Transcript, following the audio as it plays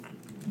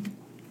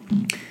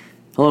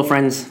Hello,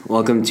 friends.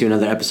 Welcome to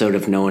another episode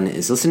of No One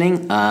Is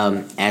Listening.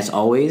 As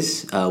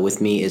always,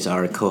 with me is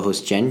our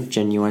co-host, Jen.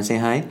 Jen, you want to say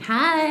hi?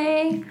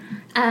 Hi.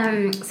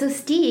 So,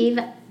 Steve,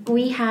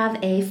 we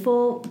have a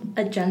full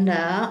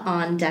agenda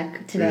on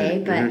deck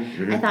today, but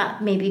I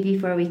thought maybe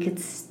before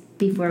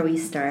we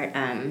start,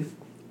 I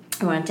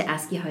wanted to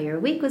ask you how your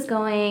week was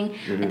going.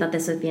 I thought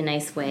this would be a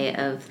nice way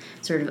of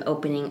sort of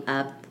opening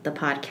up the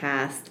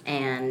podcast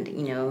and,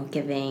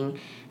 giving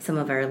some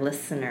of our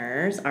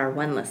listeners, our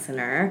one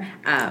listener,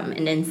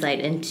 an insight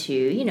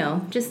into,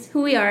 just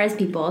who we are as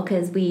people,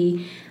 because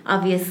we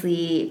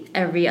obviously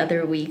every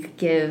other week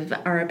give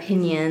our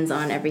opinions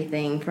on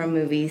everything from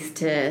movies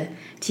to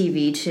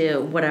TV to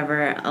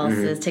whatever else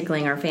is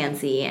tickling our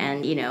fancy.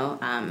 And,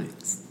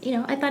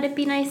 I thought it'd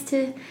be nice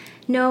to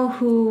know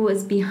who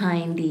was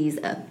behind these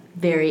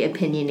very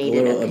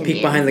opinionated opinions. A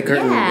peek behind the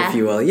curtain, if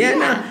you will.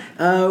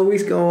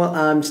 Weeks ago,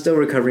 I'm still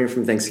recovering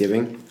from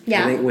Thanksgiving.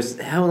 Yeah. I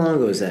think how long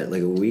ago was that?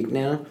 Like a week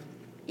now?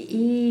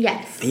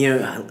 Yes.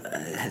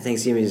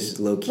 Thanksgiving is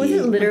low-key. Was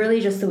it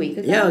literally just a week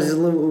ago? Yeah, it was just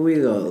a week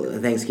ago.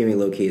 Thanksgiving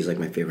low-key is like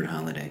my favorite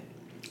holiday.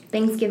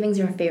 Thanksgiving's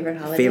your favorite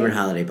holiday? Favorite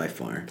holiday by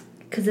far.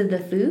 Because of the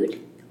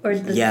food? Or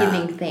the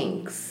giving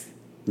thanks?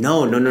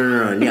 No.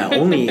 Yeah,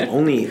 only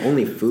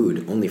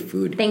food. Only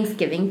food.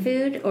 Thanksgiving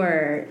food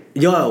or?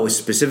 Yo,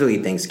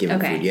 specifically Thanksgiving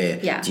food.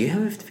 Yeah. Do you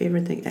have a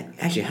favorite thing?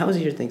 Actually, how was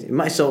your Thanksgiving?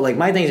 My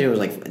Thanksgiving was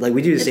like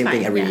we do the same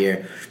thing every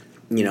year.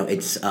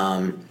 It's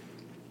a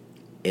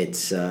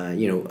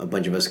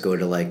bunch of us go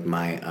to like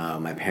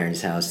my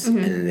parents' house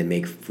and then they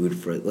make food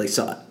for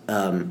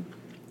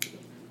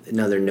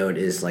another note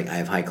is like I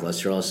have high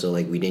cholesterol, so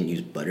like we didn't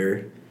use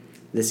butter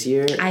this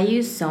year. I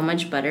use so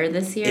much butter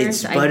this year.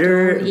 It's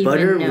butter.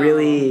 Butter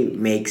really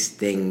makes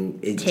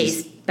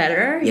taste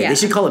better. Yeah, they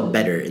should call it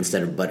better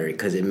instead of butter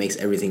because it makes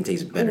everything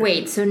taste better.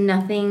 Wait, so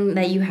nothing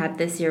that you had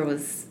this year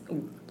was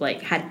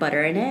like had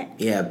butter in it?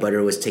 Yeah,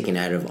 butter was taken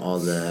out of all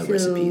the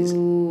recipes.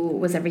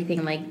 Was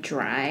everything like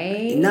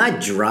dry? Not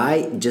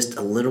dry, just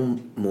a little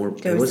more.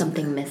 There was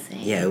something missing.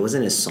 Yeah, it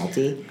wasn't as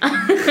salty.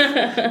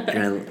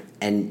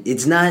 And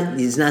it's not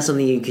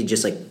something you could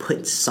just like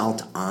put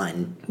salt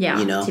on. Yeah,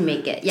 to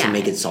make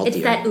it salty.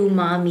 It's that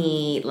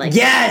umami like.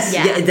 Yes,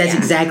 that's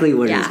exactly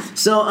what it is.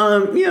 So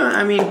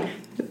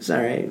it's all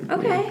right.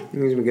 Okay,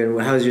 Things been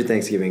good. How was your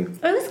Thanksgiving?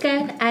 It was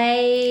good.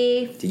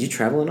 Did you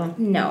travel at all?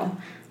 No,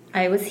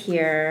 I was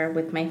here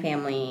with my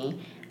family.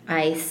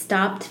 I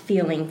stopped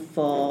feeling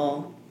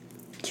full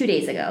 2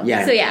 days ago.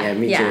 Yeah. So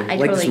me too. I like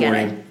totally this get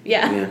morning. it.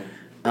 Yeah.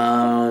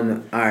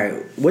 All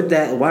right. With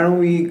that, why don't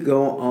we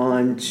go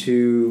on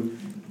to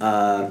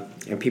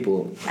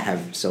people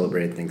have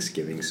celebrated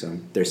Thanksgiving, so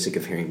they're sick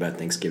of hearing about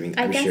Thanksgiving.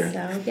 I'm sure. I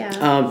guess so.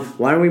 Yeah.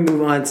 Why don't we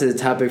move on to the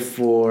topic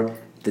for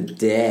the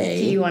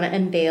day? Do you want to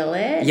unveil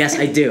it? Yes,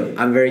 I do.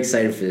 I'm very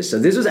excited for this. So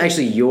this was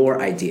actually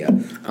your idea.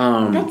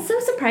 That's so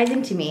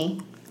surprising to me.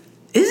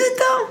 Is it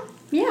though?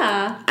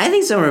 Yeah. I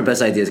think some of our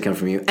best ideas come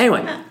from you.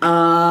 Anyway,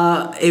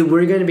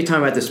 we're going to be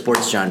talking about the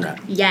sports genre.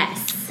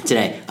 Yes.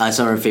 Today.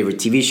 Some of our favorite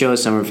TV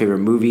shows, some of our favorite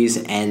movies,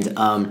 and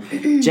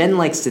Jen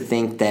likes to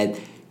think that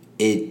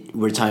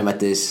we're talking about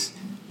this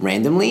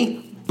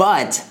randomly,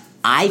 but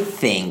I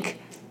think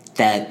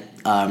that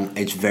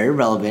it's very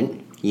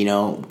relevant, you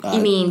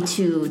mean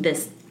to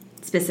this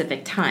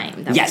specific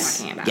time that we're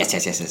talking about?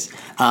 Yes.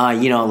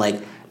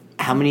 Like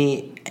how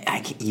many...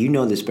 you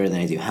know this better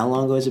than I do. How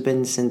long ago has it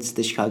been since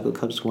the Chicago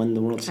Cubs won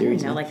the World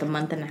Series? I don't know, like a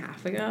month and a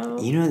half ago.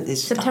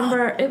 It's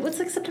September. It was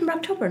like September,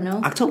 October. No,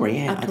 October.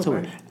 Yeah,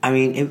 October. I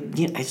mean,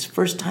 it's the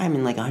first time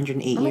in like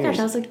 108 years. Oh my gosh,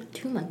 that was like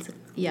 2 months.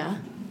 Yeah.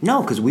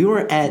 No, because we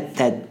were at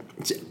that.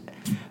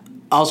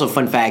 Also,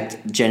 fun fact: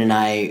 Jen and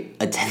I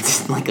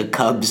attended like a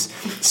Cubs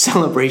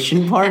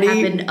celebration party. That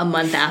happened a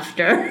month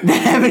after.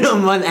 That happened a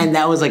month, and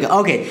that was like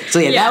okay.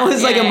 So that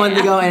was like a month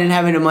ago, and it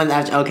happened a month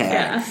after. Okay,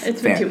 yeah, right.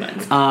 It's been 2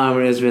 months.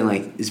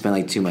 It's been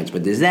like 2 months,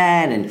 but there's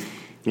that, and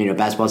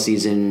basketball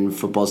season,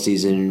 football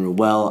season,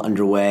 well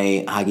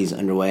underway, hockey's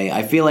underway.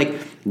 I feel like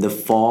the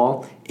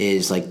fall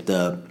is like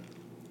the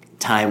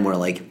time where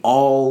like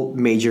all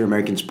major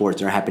American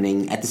sports are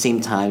happening at the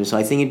same time. So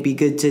I think it'd be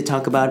good to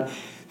talk about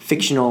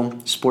fictional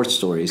sports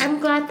stories. I'm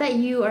glad that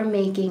you are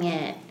making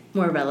it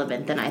more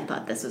relevant than I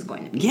thought this was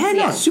going to be. Yeah,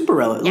 no, super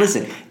relevant. Yeah.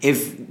 Listen,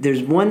 if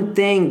there's one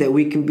thing that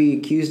we can be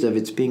accused of,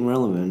 it's being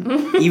relevant.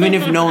 Even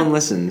if no one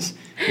listens,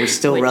 we're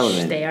still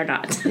relevant. They are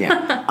not.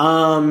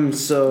 Yeah.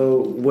 So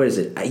what is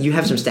it? You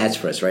have some stats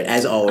for us, right?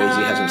 As always,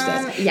 you have some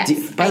stats. Yes.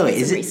 By the way,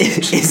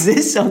 is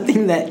this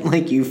something that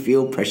like you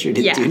feel pressure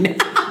to do now?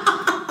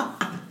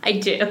 I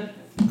do.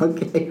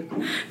 Okay.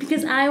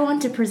 Because I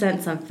want to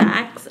present some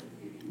facts.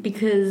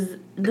 Because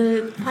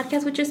the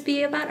podcast would just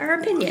be about our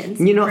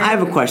opinions. I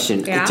have a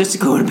question. Yeah? Just to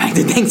go back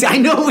to Thanksgiving. I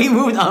know we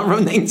moved on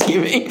from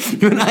Thanksgiving,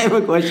 but I have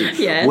a question.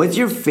 Yes. What's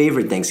your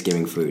favorite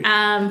Thanksgiving food?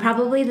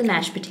 Probably the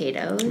mashed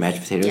potatoes.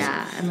 Mashed potatoes?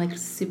 Yeah, I'm like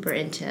super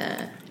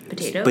into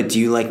potatoes. But do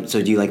you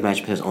like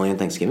mashed potatoes only on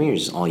Thanksgiving or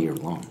just all year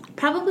long?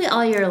 Probably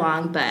all year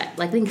long, but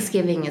like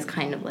Thanksgiving is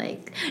kind of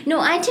like... No,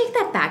 I take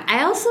that back.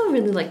 I also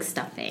really like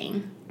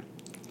stuffing.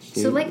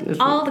 So, like,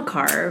 all the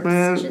carbs.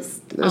 Man,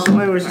 just that's all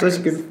why the we're carbs.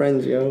 such good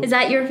friends, yo. Is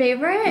that your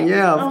favorite?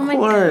 Yeah, of oh my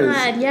course.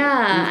 God,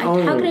 yeah.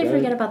 Oh How my could I God.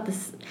 forget about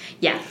this?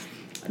 Yeah.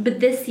 But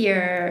this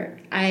year,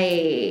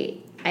 I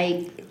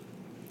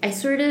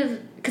sort of,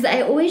 because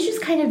I always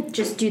just kind of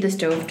just do the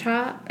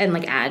stovetop and,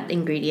 like, add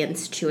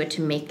ingredients to it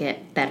to make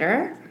it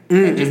better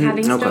than just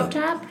having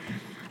stovetop.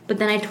 But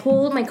then I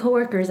told my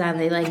coworkers that, and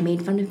they, like,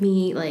 made fun of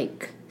me,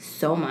 like,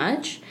 so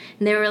much.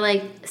 And they were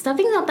like,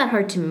 stuffing's not that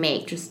hard to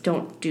make, just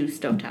don't do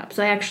stovetop.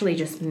 So I actually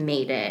just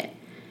made it.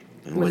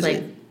 Was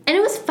it? And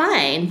it was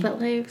fine, but,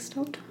 like,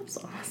 stovetop's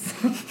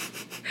awesome.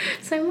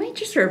 So I might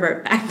just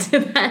revert back to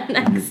that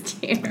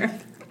next year.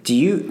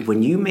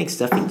 When you make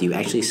stuffing, do you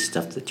actually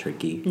stuff the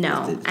turkey?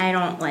 No, I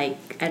don't like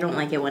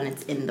it when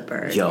it's in the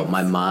bird. Yo,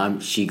 my mom,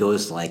 she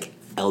goes like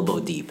elbow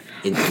deep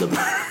into the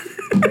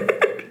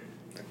bird.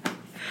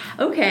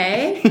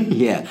 Okay.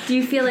 Yeah. Do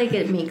you feel like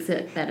it makes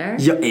it better?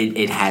 Yo,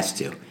 it has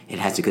to. It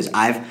has to because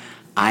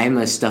I'm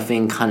a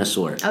stuffing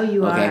connoisseur. Oh,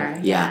 you are.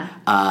 Yeah.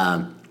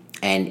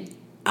 And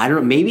I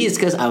don't know. Maybe it's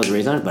because I was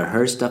raised on it, but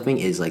her stuffing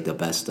is like the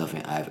best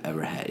stuffing I've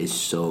ever had. It's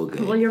so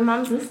good. Well, your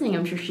mom's listening.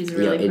 I'm sure she's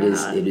really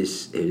proud. It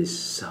is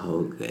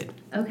so good.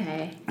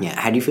 Okay. Yeah.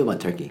 How do you feel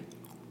about turkey?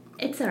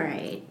 It's all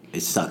right.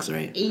 It sucks,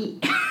 right?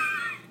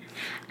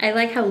 I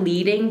like how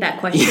leading that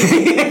question.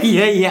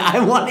 yeah.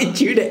 I wanted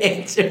you to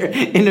answer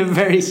in a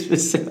very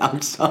specific.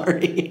 I'm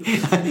sorry.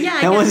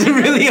 Yeah, that wasn't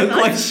really a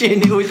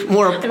question. It was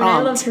more a prompt.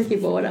 I love turkey,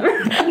 but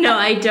whatever. No,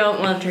 I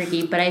don't love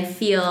turkey, but I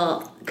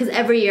feel because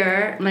every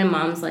year my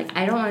mom's like,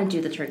 I don't want to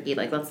do the turkey.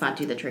 Like, let's not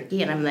do the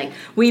turkey, and I'm like,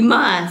 we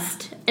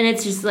must. And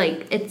it's just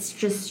like it's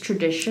just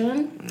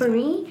tradition for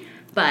me.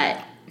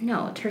 But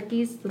no,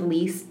 turkey's the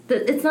least.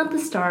 It's not the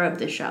star of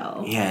the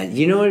show. Yeah,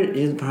 you know what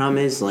the problem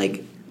is?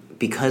 Like,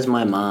 because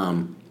my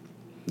mom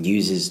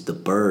uses the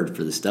bird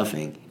for the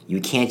stuffing, you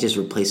can't just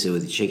replace it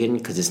with chicken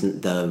because it's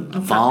the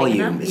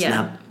volume is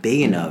not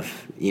big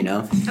enough, you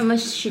know?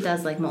 Unless she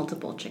does like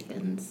multiple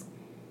chickens.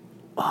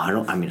 Oh, I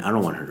don't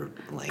want her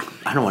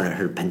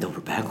to bend over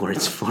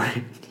backwards for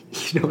it.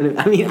 You know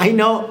what I mean? I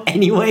know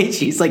anyway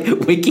she's like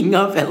waking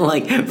up at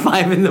like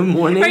 5 a.m.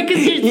 Right,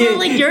 because it's not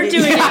like you're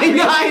doing it.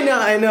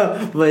 I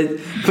know.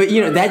 But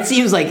you know, that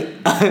seems like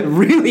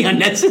really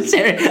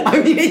unnecessary.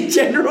 I mean, in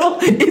general,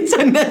 it's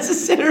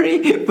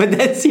unnecessary, but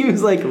that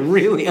seems like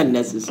really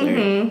unnecessary.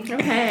 Mm-hmm.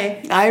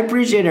 Okay. I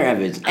appreciate her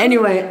efforts.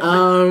 Anyway,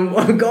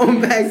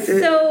 going back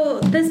to... So,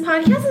 this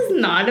podcast is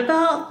not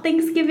about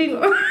Thanksgiving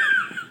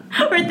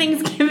or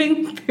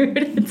Thanksgiving food.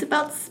 It's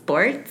about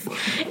sports.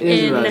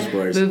 About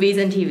sports. Movies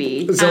and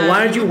TV. So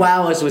why don't you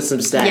wow us with some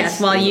stats?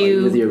 Yes, while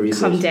you with your research.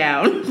 come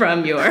down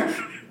from your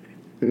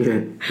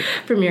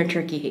from your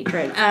turkey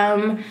hatred.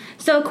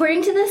 So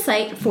according to the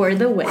site For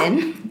the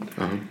Win,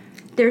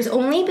 there's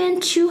only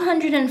been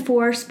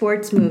 204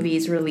 sports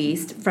movies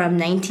released from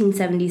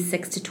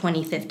 1976 to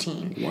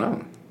 2015.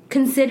 Wow.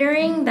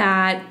 Considering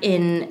that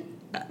in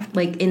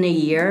a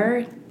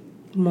year,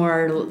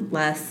 more or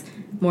less,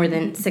 more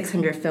than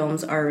 600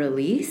 films are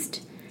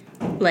released.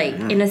 Like,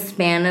 in a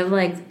span of,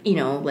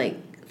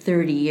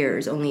 30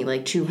 years,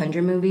 only,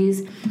 200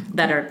 movies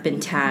that have been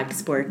tagged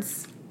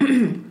sports.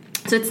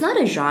 So it's not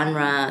a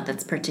genre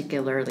that's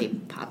particularly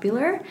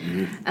popular.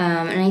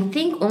 And I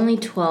think only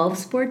 12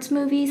 sports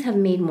movies have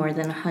made more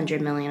than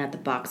 $100 million at the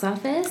box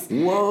office.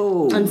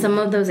 Whoa. And some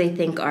of those, I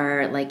think,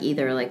 are,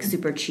 either,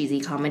 super cheesy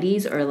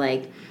comedies or,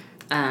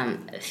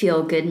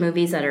 feel-good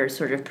movies that are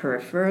sort of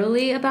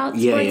peripherally about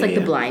sports,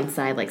 The Blind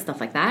Side, stuff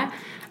like that.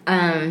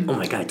 Oh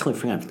my god, I totally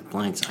forgot about The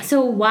Blind Side.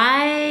 So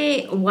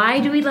why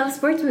do we love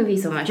sports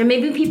movies so much? And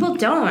maybe people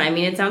don't. I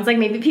mean, it sounds like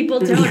maybe people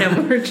don't,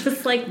 and we're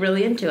just,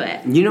 really into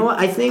it. You know what?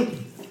 I think...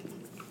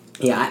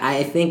 Yeah,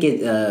 I think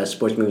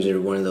sports movies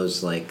are one of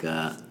those,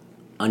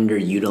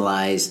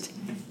 underutilized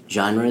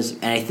genres.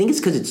 And I think it's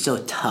because it's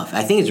so tough.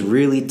 I think it's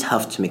really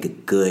tough to make a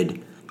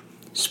good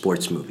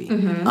sports movie.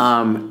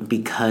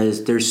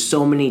 Because there's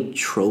so many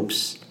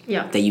tropes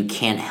that you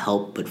can't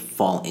help but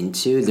fall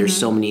into. There's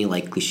so many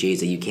cliches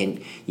that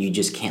you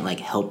just can't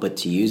help but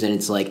to use, and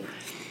it's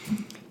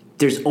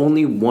there's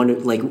only one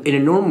in a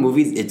normal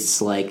movie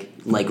it's like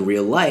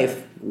real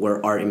life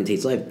where art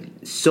imitates life.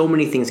 So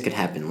many things could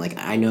happen.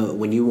 I know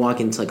when you walk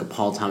into a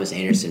Paul Thomas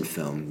Anderson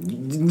film,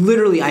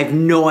 literally I have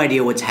no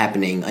idea what's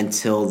happening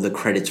until the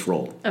credits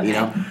roll. Okay. You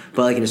know,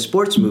 but in a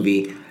sports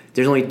movie,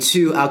 there's only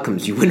two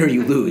outcomes: you win or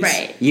you lose.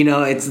 Right. You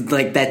know, it's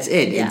that's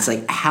it. Yeah. It's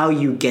how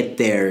you get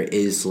there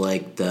is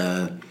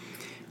the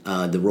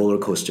roller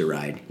coaster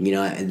ride. You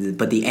know,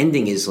 but the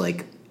ending is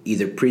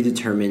either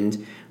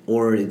predetermined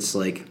or it's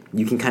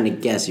you can kind of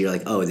guess. You're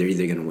oh, they're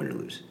either gonna win or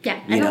lose. Yeah,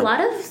 and a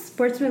lot of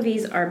sports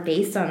movies are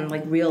based on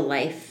real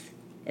life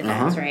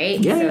events, right?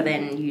 Yeah. So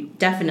then you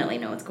definitely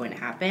know what's going to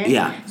happen.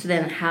 Yeah. So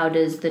then how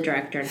does the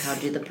director and how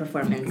do the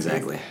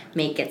performances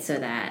make it so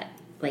that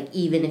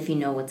even if you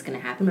know what's going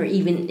to happen, or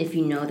even if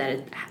you know that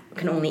it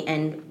can only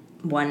end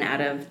one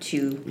out of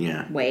two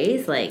Yeah.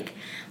 ways, like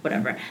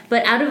whatever.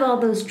 But out of all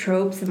those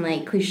tropes and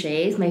like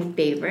cliches, my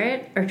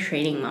favorite are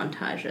training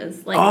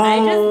montages. Like I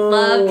just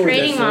love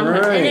training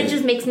montages, and it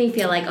just makes me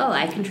feel like, oh,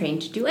 I can train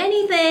to do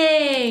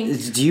anything.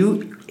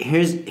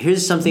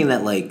 Here's something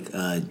that like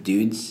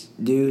dudes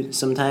do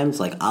sometimes.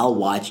 Like I'll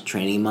watch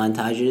training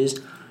montages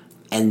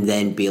and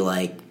then be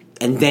like,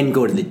 and then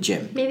go to the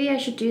gym. Maybe I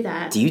should do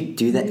that. Do you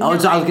do that? No,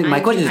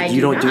 My question is,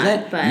 you don't do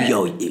that? But...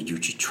 Yo,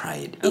 you should try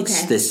it. Okay.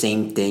 It's the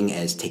same thing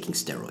as taking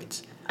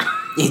steroids.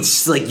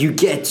 It's like you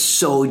get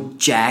so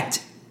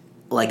jacked,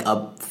 like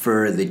up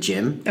for the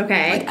gym.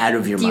 Okay. Like out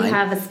of your mind. Do you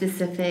have a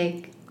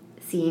specific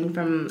scene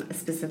from a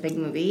specific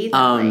movie that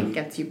like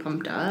gets you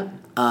pumped up?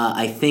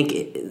 I think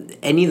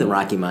any of the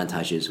Rocky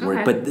montages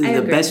work, but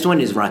the best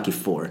one is Rocky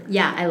 4.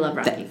 Yeah, I love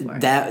Rocky 4.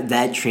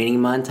 That training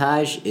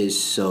montage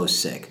is so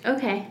sick.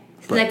 Okay.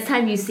 So next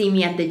time you see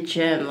me at the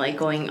gym, like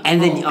going,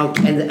 and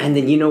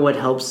then you know what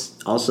helps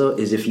also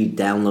is if you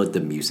download the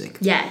music.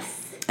 Yes.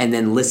 And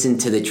then listen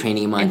to the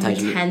training montage.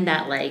 And pretend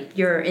that like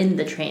you're in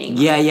the training.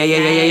 Yeah.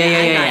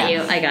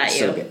 I got you.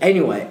 So, okay.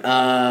 Anyway,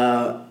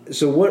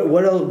 so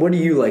what else? What do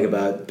you like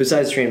about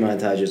besides training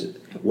montages?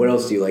 What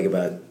else do you like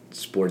about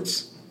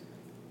sports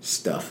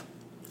stuff?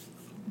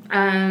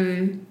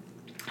 I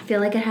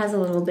feel like it has a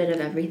little bit of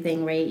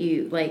everything, right?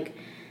 You like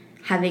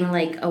having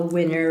like a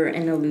winner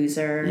and a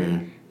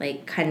loser,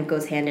 like kind of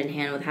goes hand in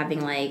hand with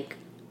having like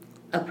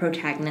a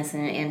protagonist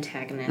and an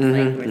antagonist,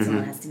 like where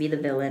someone has to be the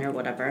villain or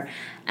whatever.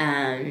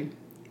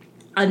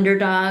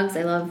 Underdogs,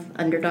 I love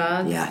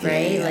underdogs,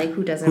 right? Yeah. Like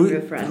who doesn't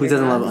root for underdogs? Who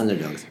doesn't love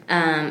underdogs?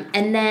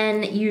 And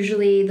then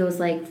usually those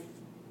like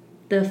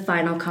the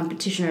final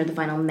competition or the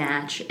final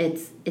match,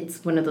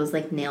 it's one of those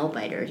like nail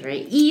biters,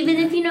 right? Even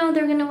if you know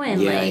they're gonna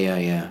win,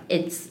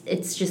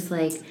 It's just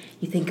like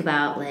you think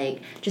about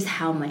like just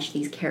how much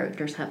these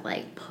characters have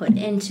like put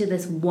into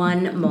this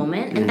one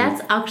moment, and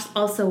that's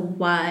also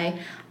why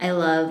I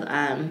love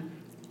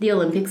the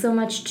Olympics so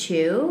much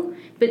too.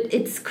 But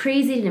it's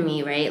crazy to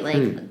me, right?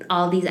 Like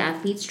all these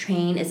athletes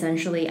train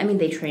essentially. I mean,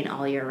 they train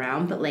all year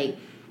round, but like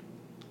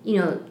you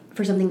know.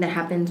 For something that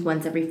happens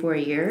once every 4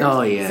 years.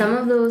 Oh, yeah. Some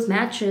of those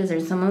matches or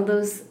some of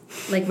those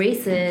like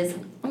races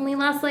only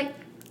last like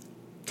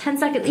 10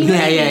 seconds. You know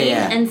what I mean?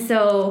 Yeah. And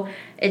so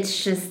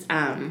it's just,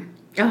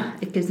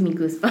 it gives me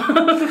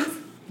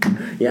goosebumps.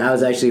 Yeah, I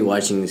was actually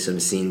watching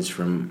some scenes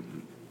from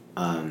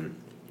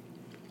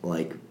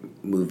like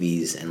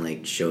movies and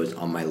like shows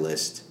on my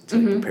list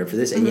to prepare for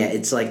this, and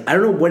it's like I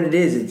don't know what it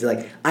is. It's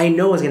like I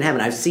know what's gonna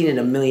happen. I've seen it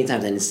a million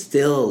times, and it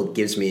still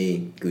gives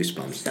me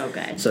goosebumps. So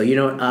good. So you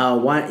know,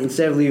 why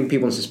instead of leaving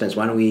people in suspense,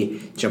 why don't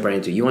we jump right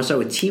into it? You want to start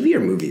with TV or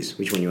movies?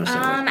 Which one you want to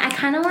start with? I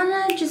kind of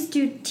want to just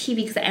do TV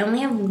because I only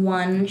have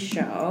one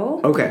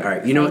show. Okay, all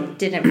right. You know, I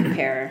didn't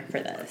prepare for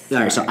this. All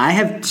right, so I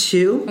have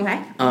two.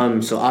 Okay.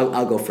 So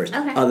I'll go first.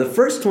 Okay. The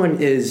first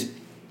one is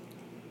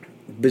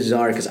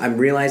bizarre because I'm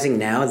realizing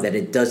now that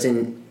it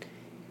doesn't.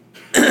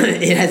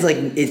 It has like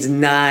it's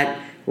not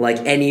like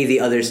any of the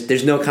others.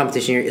 There's no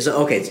competition here.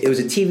 So okay, it was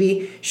a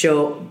TV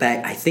show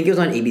back. I think it was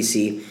on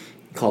ABC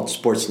called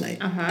Sports Night,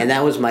 and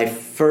that was my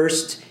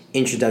first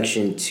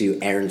introduction to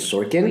Aaron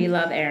Sorkin. We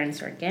love Aaron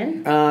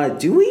Sorkin.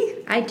 Do we?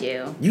 I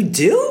do. You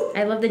do?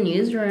 I love The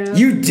Newsroom.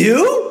 You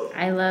do?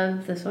 I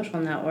love The Social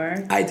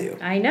Network. I do.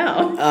 I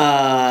know.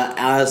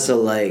 I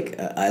also like.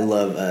 I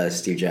love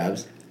Steve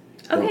Jobs.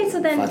 Okay, so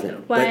then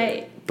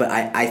why? But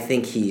I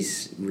think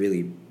he's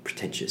really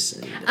pretentious.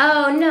 And,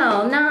 oh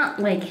no, not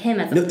like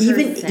him as a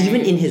person.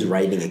 even in his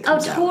writing, it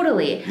comes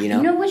totally. out.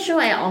 You know what show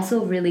I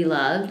also really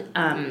loved?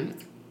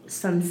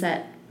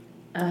 Sunset.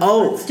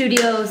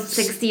 Studio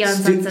 60 on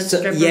Sunset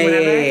Strip or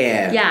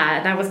whatever.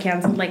 Yeah, that was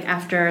canceled like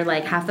after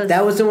like half of.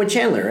 That was the one with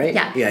Chandler, right?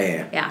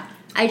 Yeah.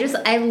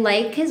 I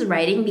like his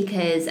writing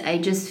because I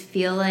just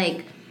feel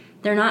like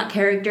they're not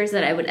characters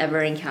that I would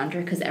ever encounter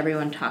because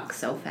everyone talks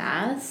so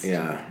fast.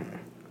 Yeah.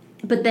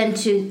 But then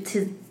to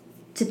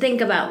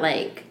think about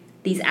like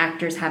these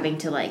actors having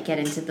to like get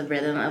into the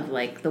rhythm of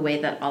like the way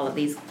that all of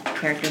these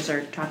characters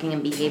are talking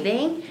and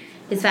behaving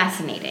is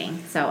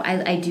fascinating. So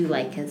I do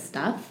like his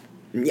stuff.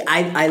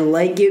 I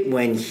like it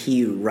when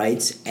he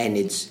writes and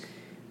it's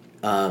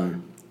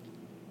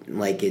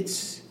like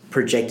it's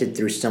projected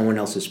through someone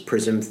else's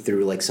prism,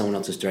 through like someone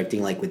else's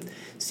directing. Like with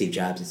Steve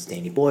Jobs, it's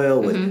Danny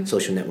Boyle. With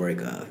Social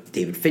Network,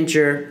 David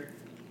Fincher.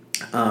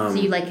 So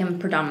you like him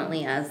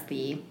predominantly as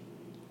the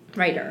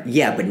writer?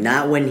 Yeah, but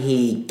not when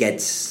he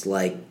gets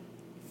like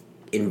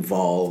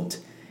involved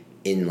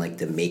in like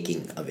the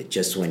making of it,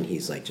 just when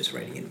he's like just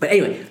writing it. But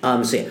anyway,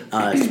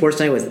 Sports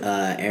Night with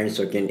Aaron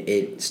Sorkin.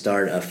 It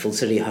starred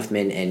Felicity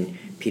Huffman and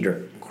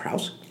Peter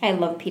Krause. I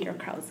love Peter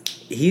Krause.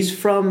 He's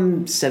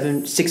from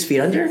 6 Feet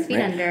Under. 6 Feet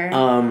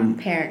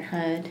Under.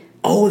 Parenthood.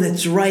 Oh,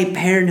 that's right,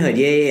 Parenthood.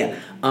 Yeah.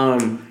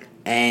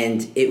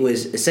 And it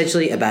was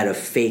essentially about a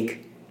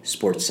fake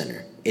sports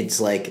center. It's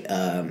like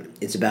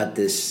it's about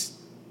this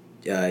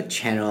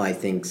channel, I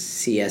think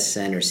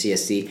CSN or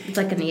CSC. It's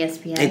like an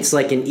ESPN. It's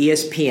like an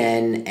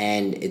ESPN,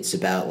 and it's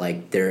about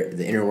like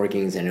the inner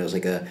workings, and it was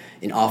like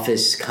an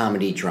office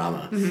comedy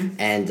drama,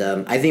 and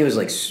I think it was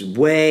like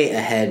way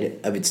ahead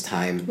of its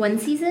time. One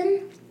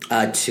season?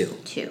 Two,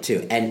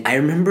 and I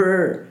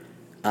remember,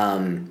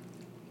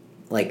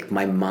 like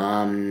my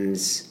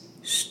mom's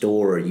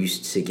store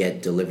used to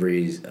get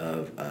deliveries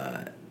of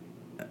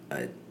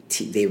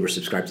they were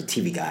subscribed to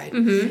TV Guide,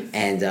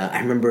 and I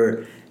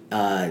remember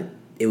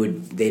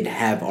they'd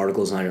have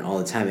articles on it all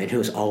the time, and it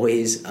was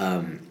always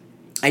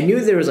I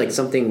knew there was like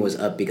something was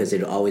up because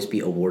it'd always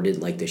be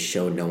awarded like the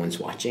show no one's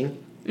watching,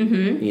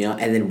 and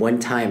then one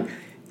time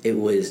it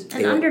was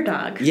an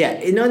underdog. Yeah,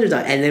 an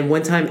underdog, and then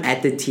one time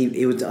at the TV,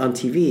 it was on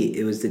TV.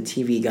 It was the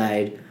TV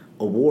Guide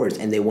Awards,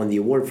 and they won the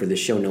award for the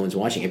show no one's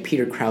watching, and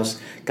Peter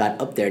Krause got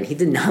up there and he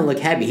did not look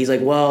happy. He's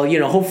like, well,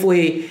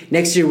 hopefully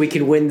next year we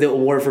can win the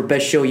award for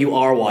best show you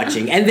are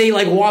watching, and they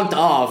like walked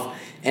off,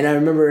 and I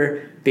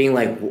remember being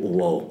like,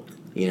 whoa,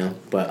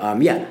 but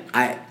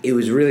it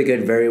was really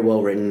good, very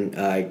well written,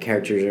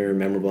 characters are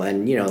memorable,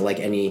 and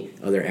like any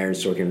other Aaron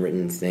Sorkin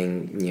written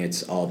thing,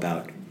 it's all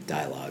about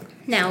dialogue.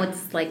 Now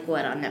it's like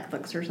what, on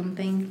Netflix or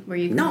something where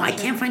you I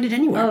can't find it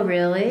anywhere. Oh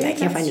really? Yeah, I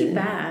can't find it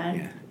anywhere. Bad.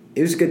 Yeah.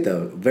 It was good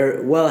though,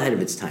 very well ahead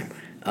of its time.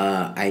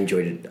 I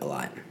enjoyed it a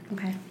lot.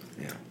 Okay.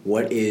 Yeah.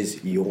 What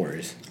is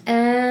yours?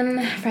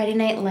 Friday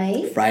Night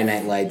Lights. Friday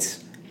Night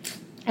Lights.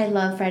 I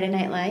love Friday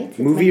Night Lights. It's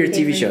movie or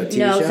TV show?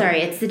 No,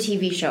 sorry, it's the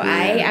TV show. Yeah.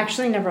 I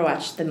actually never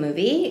watched the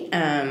movie,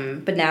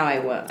 but now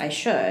I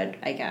should,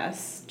 I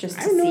guess, just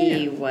to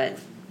see what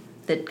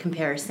the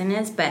comparison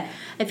is. But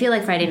I feel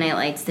like Friday Night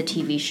Lights, the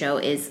TV show,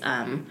 is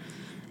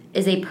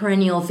a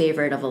perennial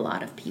favorite of a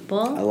lot of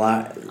people. A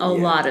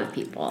lot of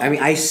people. I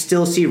mean, I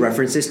still see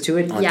references to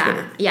it on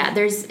Twitter. Yeah,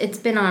 it's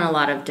been on a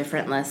lot of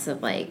different lists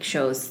of like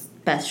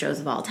best shows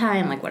of all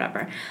time, like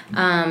whatever.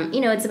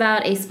 It's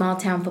about a small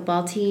town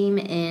football team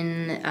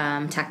in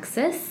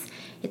Texas.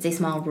 It's a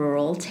small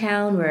rural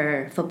town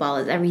where football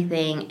is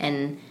everything,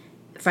 and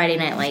Friday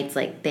Night Lights,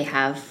 like they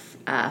have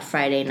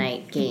Friday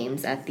night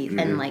games at the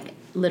and like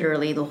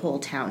literally the whole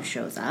town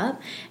shows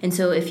up. And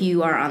so if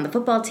you are on the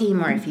football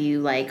team, or if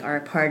you like are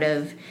a part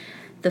of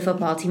the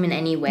football team in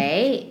any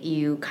way,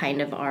 you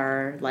kind of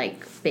are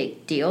like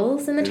big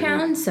deals in the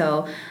town.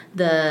 So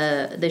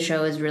the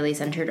show is really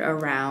centered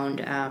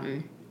around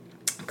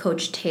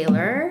Coach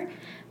Taylor,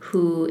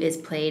 who is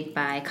played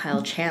by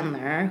Kyle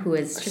Chandler, who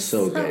is just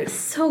so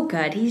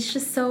good. He's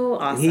just so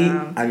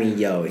awesome.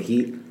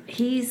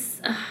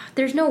 He's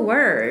there's no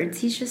words.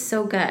 He's just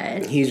so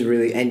good. He's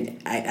really,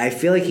 and I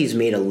feel like he's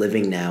made a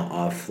living now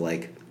off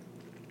like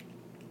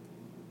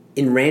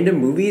in random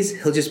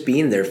movies. He'll just be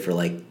in there for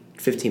like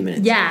 15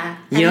 minutes. Yeah,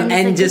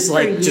 and just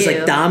like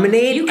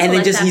dominate, and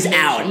then just he's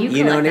out.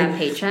 You know what I mean?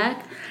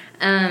 Paycheck.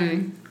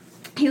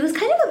 He was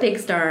kind of a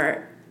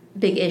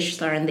big-ish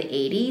star in the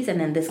 80s, and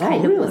then this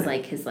kind of was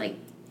like his like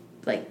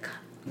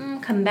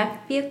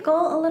comeback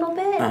vehicle a little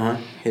bit.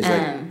 His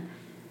like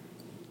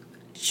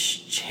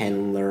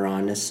Chandler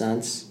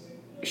Renaissance.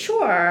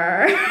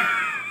 Sure.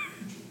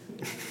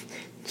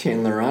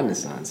 Chandler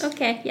Renaissance.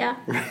 Okay, yeah.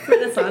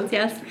 Renaissance,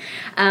 yes.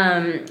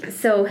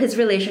 So his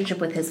relationship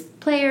with his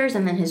players,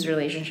 and then his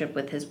relationship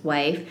with his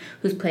wife,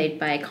 who's played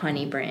by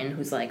Connie Britton,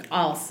 who's like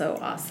also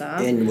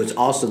awesome. And was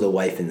also the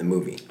wife in the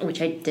movie.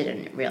 Which I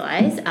didn't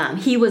realize.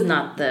 He was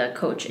not the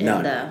coach in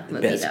the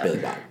movie, though. Billy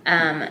Bob.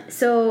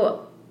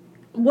 So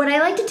what I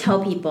like to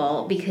tell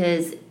people,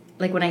 because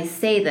like when I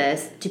say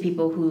this to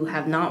people who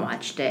have not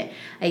watched it,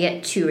 I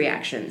get two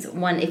reactions.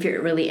 One, if you're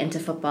really into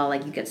football,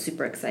 like you get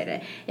super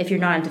excited. If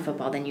you're not into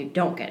football, then you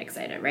don't get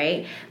excited,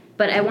 right?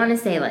 But I want to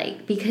say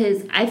like,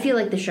 because I feel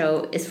like the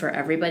show is for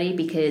everybody,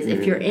 because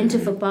if you're into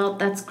football,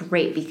 that's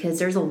great, because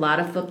there's a lot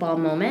of football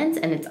moments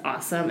and it's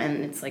awesome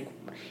and it's like,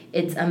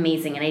 it's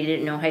amazing. And I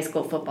didn't know high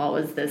school football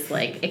was this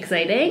like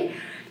exciting.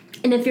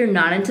 And if you're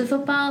not into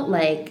football,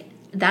 like,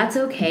 that's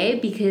okay,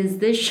 because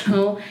this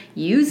show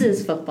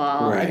uses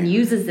football and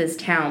uses this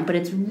town, but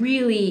it's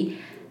really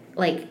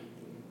like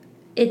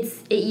it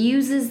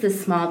uses the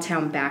small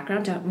town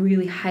background to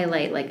really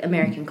highlight like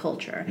American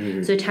culture.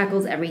 So it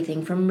tackles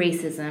everything from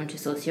racism to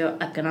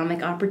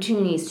socioeconomic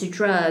opportunities to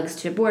drugs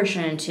to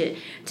abortion to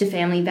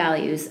family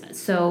values.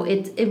 So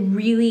it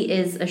really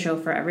is a show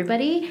for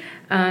everybody.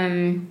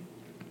 And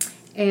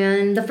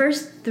the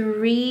first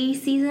 3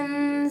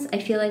 seasons, I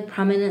feel like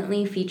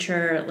prominently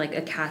feature like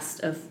a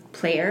cast of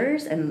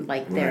players and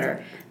like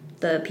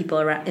the people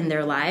around in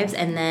their lives,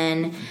 and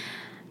then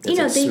they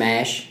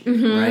Smash,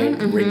 right?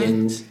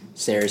 Riggins,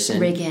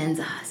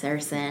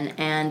 Saracen,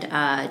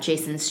 and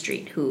Jason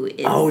Street, who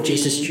is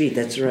Jason Street,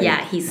 that's right.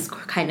 Yeah, he's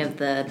kind of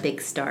the big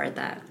star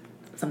that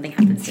something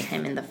happens to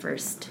him in the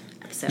first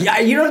episode. Yeah,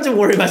 you don't have to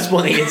worry about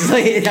spoiling it.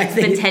 It's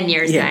been 10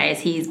 years,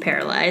 guys. He's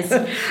paralyzed.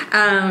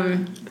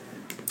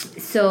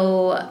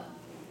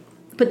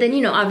 but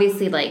then,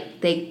 obviously, like,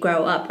 they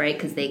grow up, right?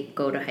 Because they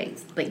go to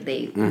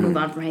they move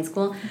on from high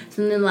school.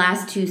 So in the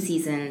last 2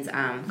 seasons,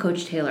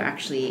 Coach Taylor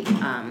actually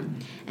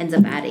ends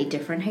up at a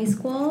different high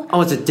school.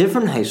 Oh, it's a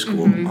different high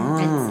school. Mm-hmm.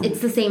 Oh. It's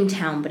the same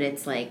town, but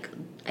it's like,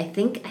 I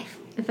think,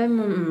 if I'm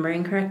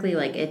remembering correctly,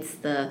 like, it's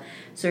the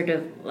sort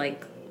of,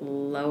 like,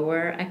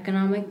 lower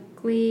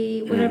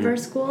economically whatever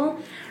school.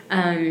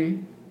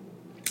 And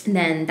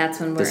then that's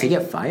when Does he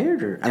get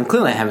fired? Or I'm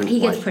clearly I haven't. He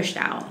gets pushed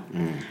out.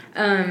 And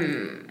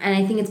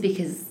I think it's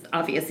because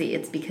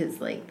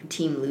like the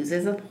team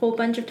loses a whole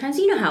bunch of times.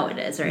 You know how it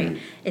is, right?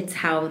 It's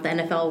how the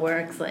NFL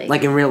works.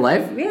 Like in real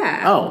life.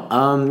 Yeah.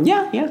 Oh.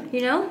 Yeah.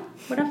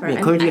 Whatever.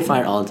 Yeah, coaches get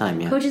fired all the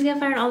time. Yeah. Coaches get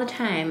fired all the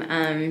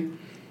time.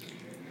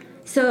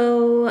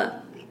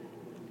 So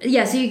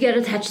you get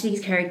attached to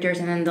these characters,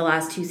 and then the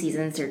last 2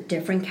 seasons are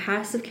different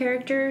casts of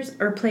characters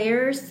or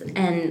players,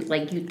 and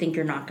like you think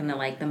you're not gonna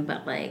like them,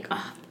 but like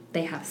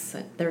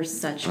they're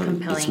such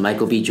compelling. It's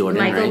Michael B. Jordan.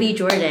 Michael B.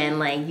 Jordan,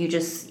 like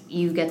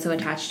you get so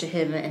attached to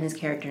him and his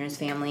character and his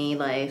family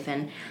life,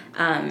 and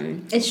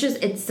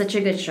it's such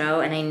a good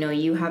show. And I know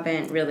you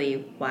haven't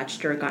really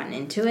watched or gotten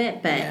into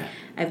it, but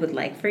I would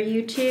like for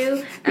you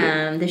to.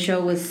 The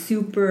show was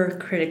super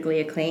critically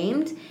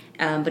acclaimed.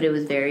 But it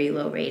was very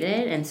low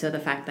rated, and so the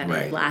fact that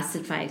it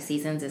lasted 5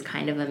 seasons is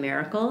kind of a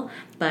miracle.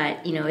 But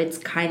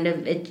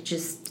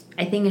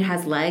I think it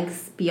has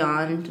legs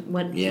beyond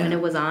when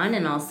it was on,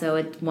 and also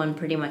it won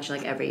pretty much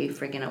like every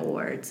freaking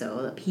award.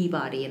 So the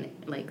Peabody and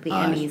like the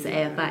Emmys, the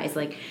AFIs,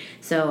 like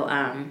so.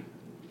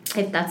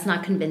 If that's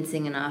not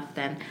convincing enough,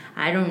 then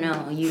I don't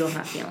know. You don't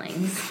have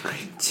feelings.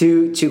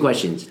 Two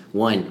questions.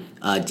 One,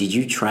 did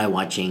you try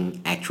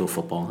watching actual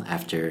football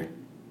after?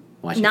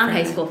 Not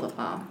high school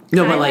football.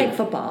 No, but I like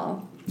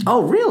football.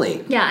 Oh,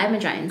 really? Yeah, I'm a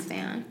Giants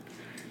fan.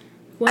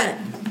 What?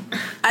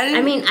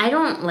 I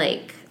don't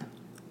like.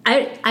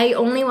 I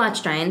only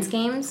watch Giants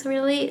games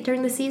really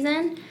during the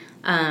season.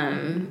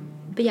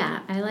 But yeah,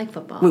 I like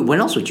football. Wait, when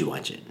else would you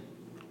watch it?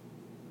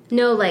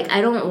 No, like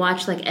I don't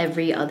watch like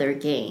every other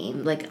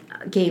game, like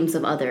games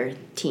of other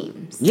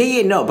teams.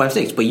 Yeah, no, but I'm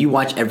saying, but you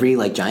watch every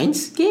like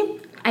Giants game?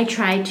 I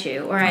try to,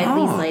 or at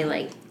least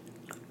like.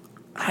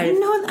 I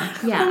didn't know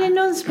that. Yeah, I didn't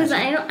know this because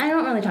I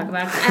don't really talk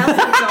about it. I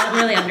also don't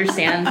really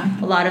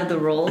understand a lot of the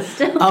rules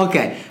still.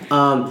 Okay,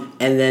 and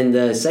then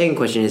the second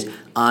question is,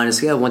 on a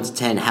scale of 1 to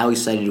 10, how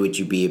excited would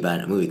you be about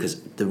a movie?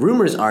 Because the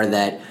rumors are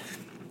that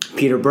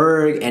Peter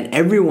Berg and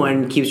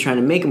everyone keeps trying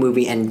to make a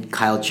movie, and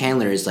Kyle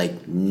Chandler is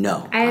like,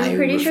 no. I'm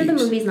pretty sure the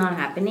movie's not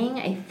happening.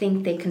 I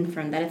think they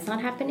confirmed that it's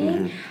not happening.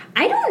 Mm-hmm.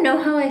 I don't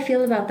know how I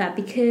feel about that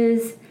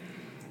because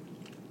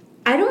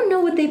I don't know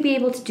what they'd be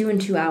able to do in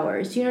 2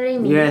 hours. You know what I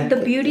mean? Yeah. The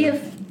beauty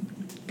of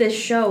this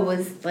show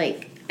was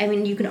like, I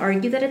mean, you can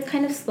argue that it's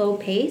kind of slow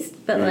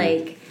paced, but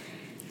like,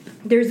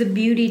 there's a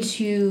beauty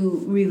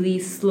to really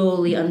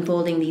slowly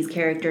unfolding these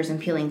characters and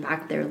peeling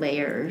back their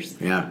layers.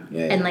 Yeah.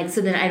 And like,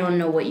 so then I don't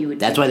know what you would.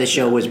 That's why the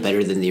show was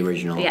better than the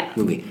original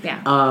movie.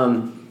 Yeah.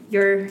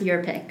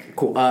 Your pick.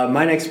 Cool.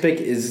 My next pick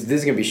is,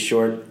 this is gonna be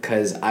short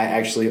because I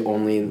actually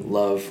only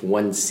love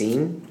one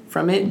scene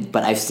from it,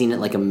 but I've seen it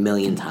like 1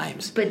 million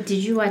times. But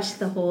did you watch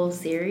the whole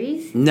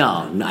series?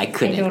 No, I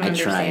couldn't. I don't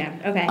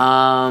understand. Tried.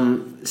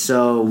 Okay.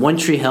 So One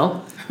Tree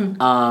Hill.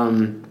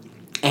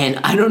 And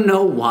I don't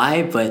know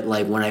why, but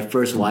like when I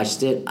first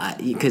watched it,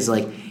 because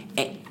like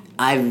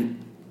I've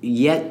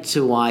yet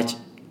to watch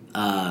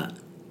a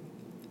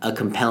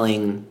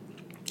compelling.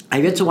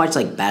 I've yet to watch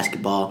like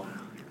basketball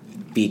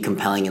be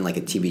compelling in like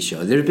a TV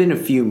show. There's been a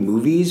few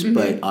movies,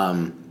 but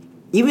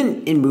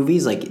even in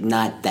movies, like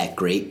not that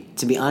great,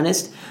 to be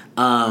honest.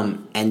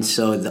 And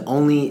so the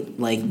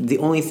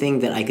only thing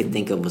that I could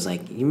think of was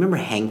like, you remember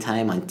Hang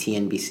Time on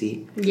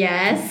TNBC?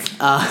 Yes.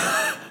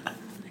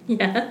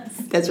 Yes.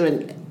 That's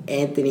when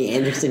Anthony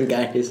Anderson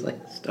got his like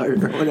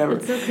start or whatever.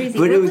 It's so crazy.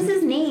 But what was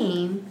his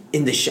name?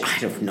 In the show, I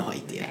have no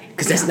idea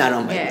because that's not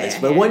on my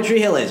list. But One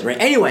Tree Hill is right.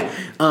 Anyway,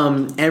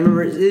 and I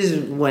remember this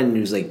is when it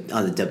was like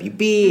on the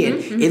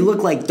WB, and it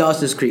looked like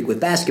Dawson's Creek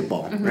with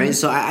basketball, right?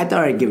 So I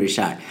thought I'd give it a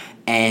shot.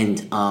 And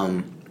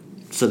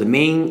so the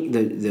main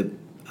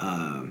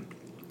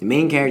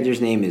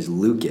character's name is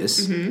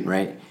Lucas,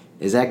 right?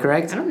 Is that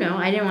correct? I don't know.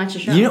 I didn't watch the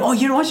show. You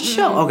didn't watch the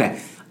show?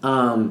 Okay.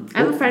 I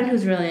have a friend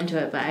who's really into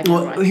it, but I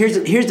don't watch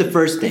here's the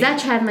first thing. Is that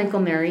Chad Michael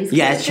Murray's character?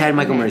 Yeah, it's Chad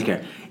Michael Murray's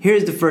character.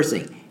 Here's the first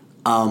thing.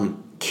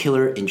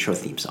 Killer intro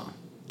theme song.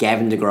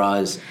 Gavin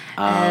DeGraw's.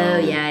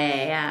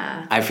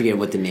 Yeah. I forget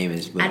what the name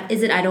is. But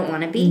is it I Don't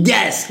Want to Be?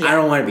 Yes, yeah. I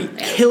Don't Want to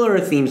Be. Killer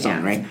theme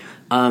song, right?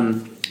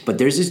 But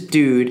there's this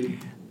dude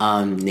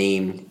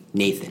named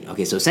Nathan.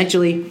 Okay, so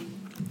essentially,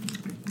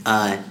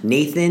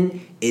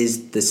 Nathan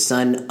is the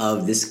son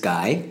of this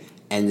guy,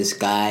 and this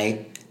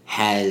guy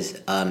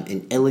has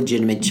an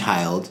illegitimate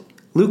child,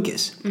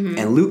 Lucas.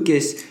 And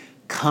Lucas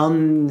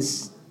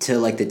comes to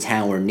like the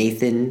town where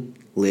Nathan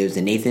lives,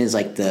 and Nathan is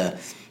like the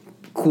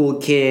cool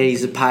kid.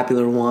 He's the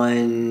popular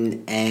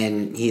one,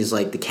 and he's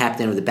like the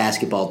captain of the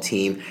basketball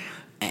team.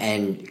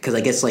 and because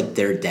I guess like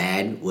their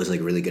dad was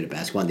like really good at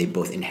basketball, and they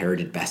both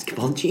inherited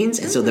basketball genes,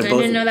 and so they're I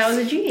both. didn't know that was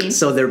a gene.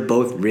 So they're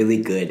both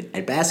really good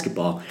at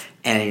basketball,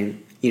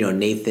 and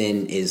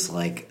Nathan is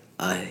like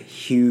a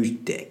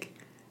huge dick,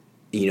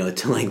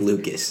 to like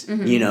Lucas,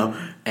 and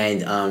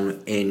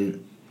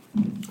in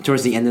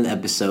towards the end of the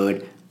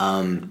episode,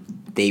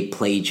 they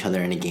play each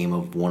other in a game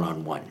of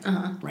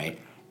 1-on-1, right?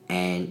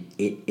 And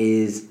it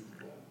is,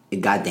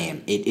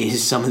 goddamn, it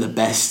is some of the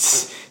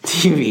best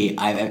TV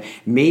I've ever.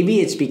 Maybe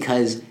it's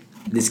because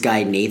this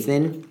guy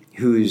Nathan,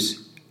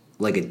 who's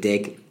like a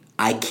dick,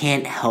 I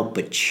can't help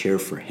but cheer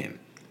for him.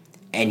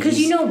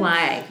 Because you know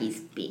why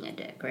he's being a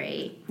dick,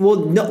 right? Well,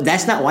 no,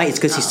 that's not why. It's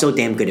because he's so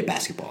damn good at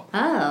basketball.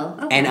 Oh,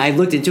 okay. And I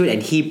looked into it,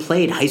 and he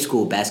played high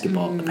school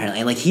basketball apparently.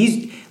 And like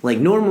he's like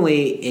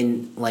normally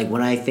in like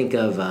when I think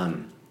of a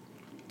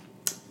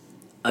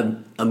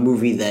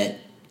movie that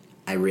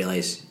I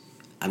realize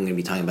I'm going to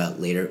be talking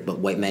about later, but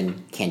White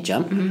Men Can't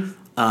Jump.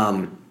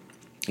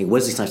 Like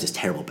Wesley Snipes is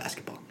terrible at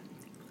basketball.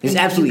 He's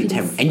absolutely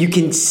terrible, and you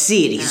can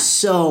see it. He's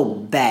so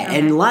bad. Okay.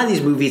 And a lot of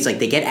these movies, like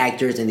they get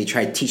actors and they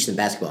try to teach them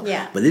basketball.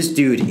 Yeah. But this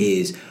dude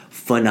is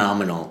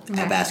phenomenal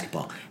at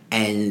basketball,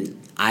 and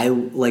I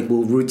like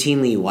will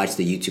routinely watch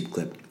the YouTube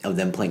clip of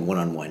them playing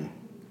 1-on-1.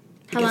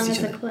 How long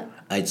is the clip?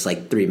 It's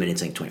like 3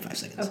 minutes, like 25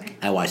 seconds. Okay.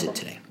 I watched it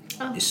today.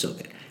 Oh. It's so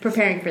good.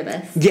 Preparing for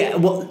this. Yeah,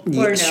 well,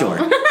 yeah, no? Sure.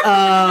 To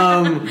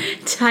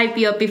hype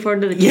you up before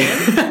the game.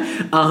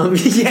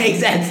 Yeah,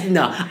 exactly.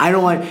 No, I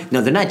don't want.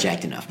 No, they're not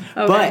jacked enough.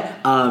 Okay. But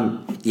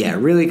yeah,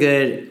 really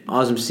good,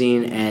 awesome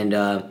scene, and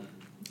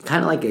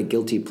kind of like a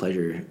guilty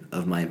pleasure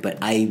of mine. But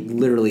I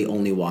literally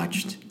only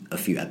watched a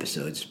few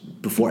episodes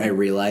before I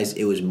realized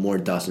it was more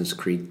Dawson's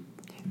Creek,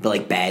 but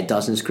like bad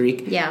Dawson's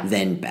Creek,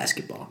 than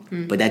basketball.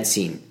 But that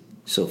scene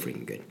so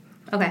freaking good.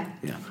 Okay.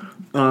 Yeah.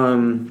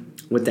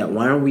 With that,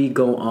 why don't we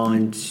go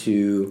on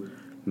to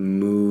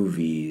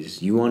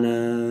movies? You want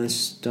to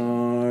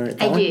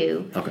start? I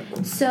do. Okay.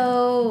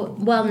 So,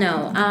 well,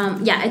 no.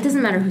 Yeah, it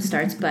doesn't matter who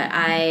starts, but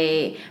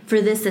for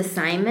this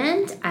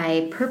assignment,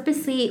 I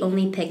purposely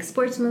only pick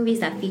sports movies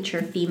that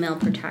feature female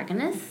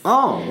protagonists.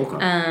 Oh,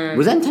 okay.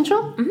 Was that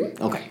intentional?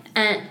 Mm-hmm. Okay.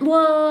 And,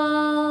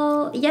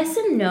 well, yes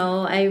and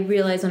no. I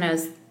realized when I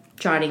was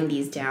jotting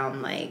these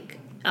down, like,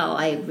 oh,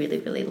 I really,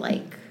 really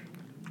like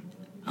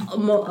a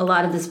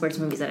lot of the sports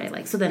movies that I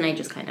like. So then I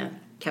just kind of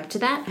kept to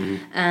that.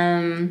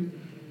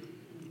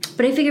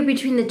 But I figured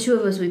between the two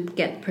of us, we'd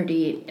get a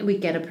pretty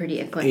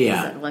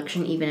eclectic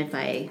selection, even if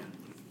I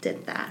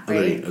did that.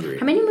 Right? Agreed.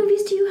 How many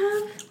movies do you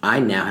have? I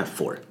now have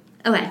 4.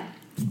 Okay.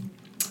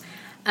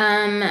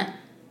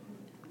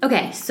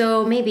 Okay,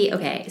 so maybe,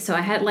 so I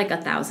had like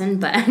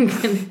 1,000, but I'm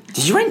gonna...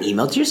 Did you write an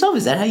email to yourself?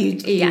 Is that how you...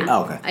 Yeah.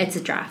 Oh, okay. It's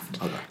a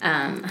draft.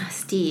 Okay.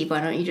 Steve, why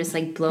don't you just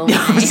like blow my...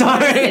 I'm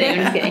sorry. I'm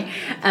just kidding.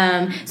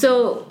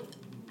 So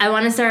I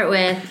want to start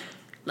with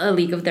A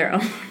League of Their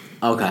Own.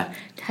 Okay.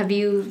 Have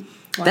you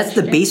watched That's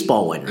the it?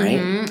 baseball one, right?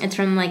 Mm-hmm. It's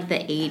from like the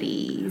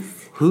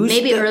 80s.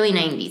 Early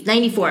 90s.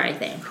 94, I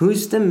think.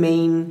 Who's the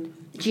main...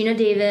 Gina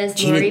Davis,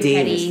 Lori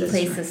Petty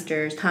play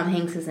sisters. Tom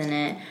Hanks is in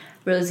it.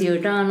 Rosie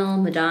O'Donnell,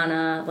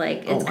 Madonna,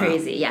 like, it's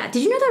crazy. Yeah.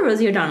 Did you know that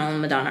Rosie O'Donnell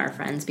and Madonna are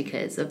friends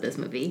because of this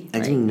movie? I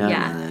did not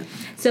know that.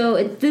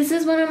 So this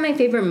is one of my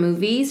favorite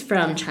movies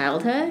from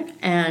childhood,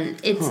 and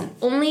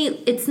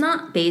it's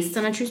not based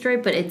on a true story,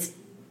 but it's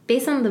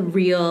based on the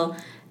real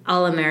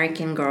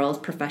All-American Girls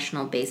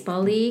Professional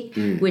Baseball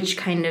League, which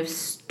kind of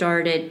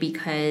started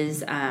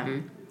because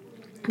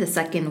the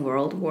Second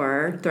World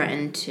War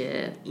threatened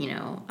to,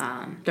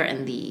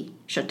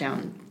 shut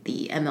down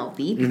the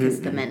MLB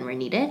because the men were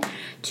needed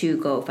to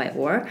go fight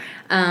war.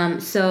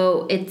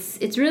 So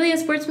it's really a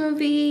sports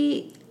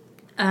movie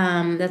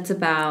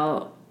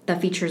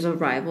that features a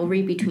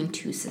rivalry between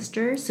two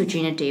sisters. So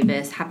Gina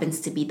Davis happens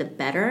to be the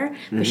better,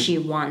 but she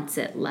wants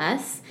it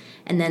less.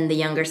 And then the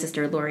younger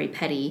sister, Lori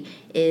Petty,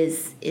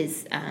 is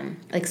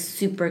like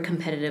super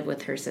competitive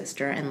with her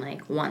sister and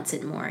like wants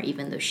it more,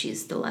 even though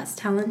she's the less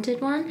talented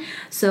one.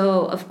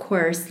 So of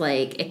course,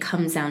 like it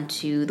comes down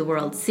to the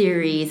World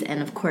Series,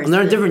 and of course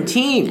they're on different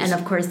teams. And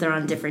of course they're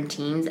on different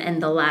teams.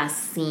 And the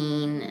last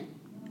scene,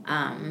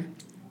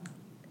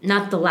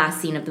 not the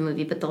last scene of the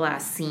movie, but the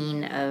last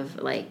scene of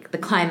like the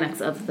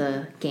climax of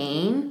the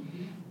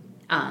game.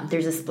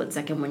 There's a split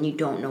second when you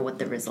don't know what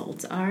the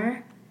results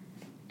are.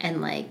 And,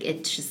 like,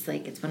 it's just,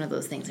 like, it's one of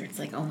those things where it's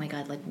like, oh, my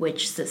God, like,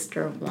 which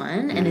sister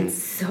won? And it's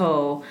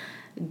so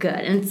good.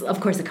 And,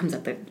 of course, it comes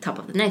at the top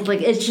of the ninth.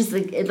 Like, it's just,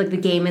 like, the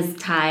game is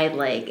tied.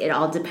 Like, it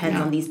all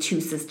depends on these two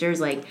sisters.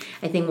 Like,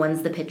 I think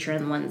one's the pitcher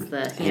and one's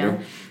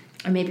the,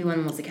 or maybe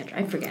one was the catcher.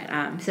 I forget.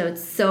 So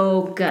it's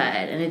so good.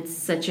 And it's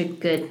such a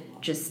good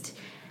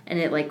and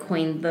it, like,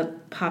 coined the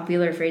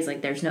popular phrase,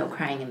 like, there's no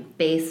crying in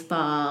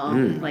baseball.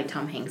 Like,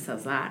 Tom Hanks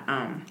says that.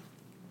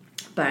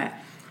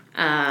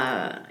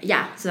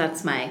 So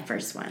that's my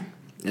first one.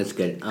 That's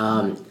good.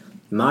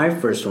 My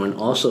first one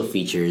also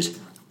features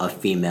a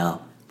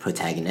female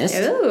protagonist.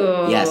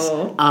 Ooh. Yes.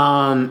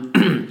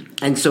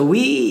 And so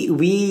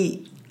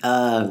we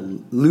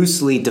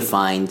loosely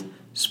defined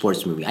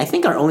sports movie. I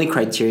think our only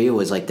criteria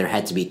was like there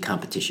had to be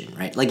competition,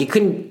 right? Like it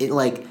couldn't.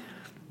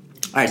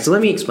 All right, so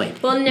let me explain.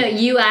 Well, no,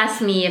 you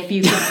asked me if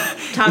you could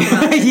talk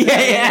about this.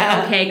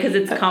 Yeah. Okay, because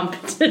it's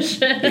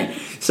competition. Yeah.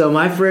 So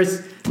my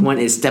first one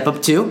is Step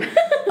Up 2,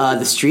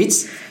 The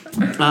Streets.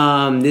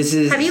 This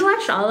is. Have you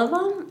watched all of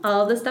them?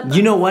 All of the Step Up?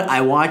 You know what? I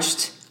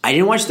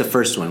didn't watch the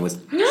first one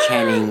with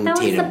Channing that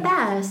Tatum.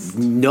 That was the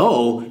best.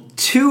 No,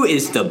 2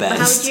 is the best. But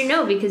how would you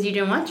know? Because you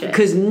didn't watch it.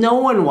 Because no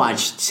one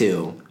watched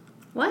 2.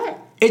 What?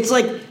 It's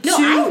like No,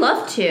 2. I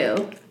love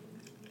 2.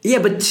 Yeah,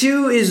 but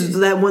 2 is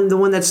the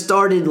one that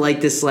started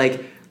like this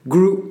like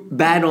group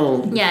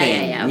battle thing.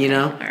 Yeah. Okay. You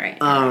know. All right.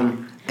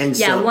 And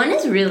Yeah, so, 1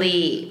 is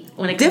really,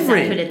 when it comes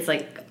different. down to it, it's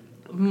like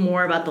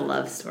more about the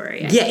love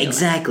story. I yeah, feel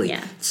exactly. Like.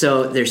 Yeah.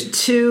 So there's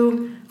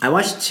 2. I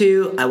watched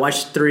 2. I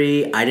watched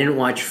 3. I didn't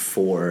watch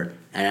 4,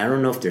 and I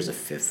don't know if there's a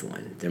 5th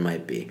one. There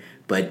might be,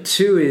 but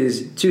 2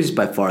 is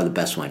by far the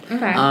best one.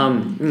 Okay.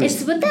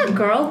 It's with that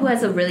girl who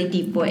has a really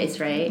deep voice,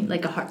 right?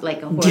 Like a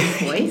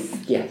hoarse voice.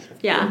 Yeah.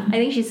 Yeah, I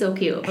think she's so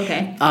cute.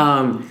 Okay.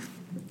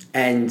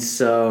 And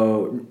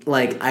so,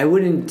 like, I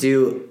wouldn't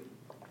do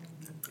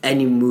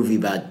any movie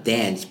about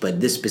dance, but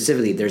this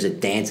specifically, there's a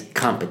dance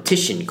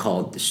competition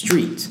called The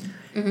Streets,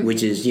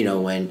 which is,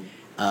 when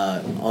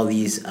all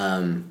these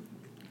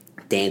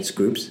dance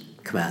groups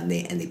come out and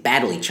they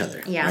battle each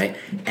other, Yeah. right?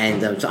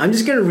 And so I'm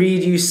just going to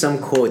read you some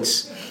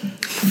quotes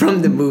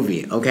from the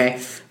movie, okay?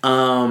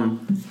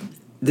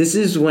 This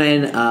is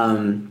when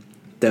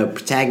the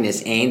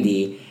protagonist,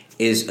 Andy,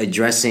 is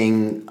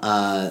addressing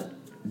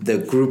the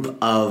group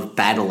of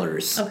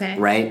battlers, Okay.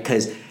 right?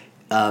 Because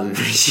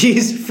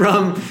she's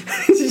from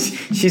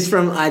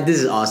this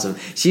is awesome.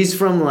 She's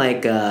from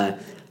like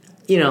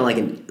like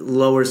a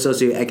lower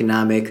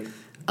socioeconomic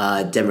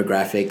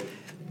demographic,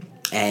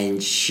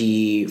 and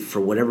she, for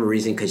whatever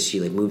reason, because she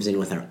like moves in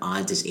with her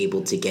aunt, is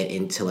able to get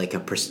into like a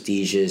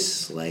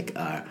prestigious like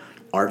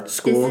art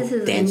school, This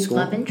is dance his school.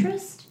 love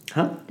interest?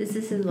 Huh? This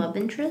is his love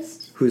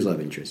interest? Who's love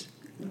interest?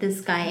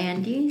 This guy,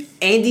 Andy's?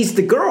 Andy's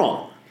the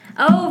girl.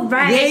 Oh,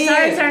 right.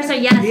 Yeah. Sorry.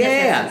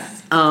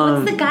 Yes.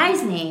 Um, What's the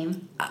guy's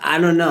name? I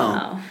don't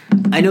know. Oh.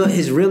 I know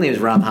his real name is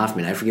Rob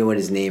Hoffman. I forget what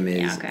his name is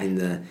Yeah, okay.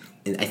 in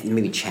I think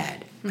maybe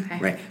Chad. Okay.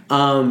 Right.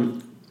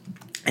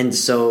 And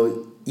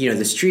so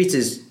The Streets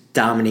is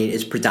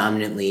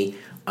predominantly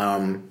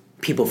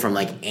people from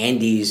like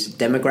Andy's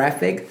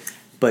demographic,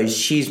 but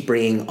she's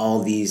bringing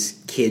all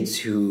these kids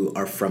who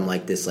are from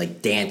like this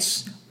like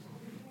dance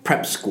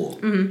prep school,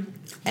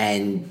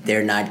 and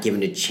they're not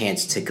given a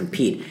chance to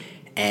compete.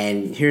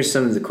 And here's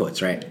some of the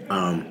quotes. Right.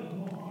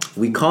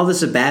 We call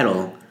this a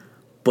battle,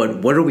 but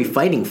what are we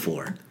fighting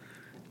for?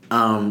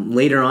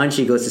 Later on,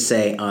 she goes to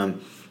say,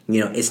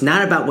 it's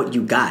not about what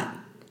you got.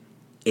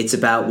 It's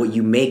about what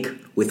you make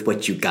with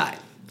what you got,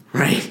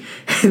 right?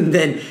 And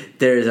then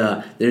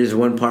there's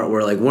one part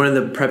where like one of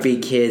the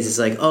preppy kids is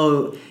like,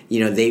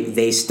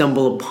 they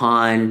stumble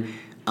upon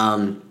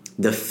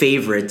the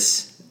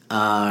favorites,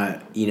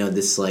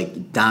 this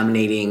like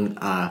dominating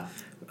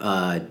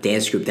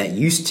dance group that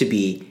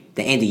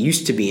Andy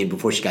used to be in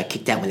before she got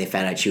kicked out when they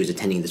found out she was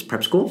attending this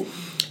prep school.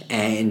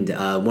 And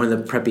one of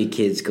the preppy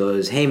kids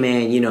goes, hey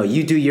man,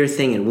 you do your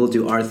thing and we'll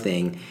do our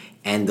thing.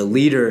 And the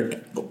leader,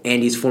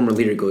 Andy's former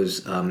leader,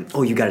 goes,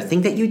 oh, you got a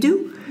thing that you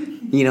do?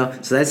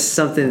 So that's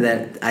something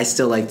that I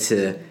still like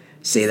to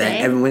say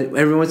that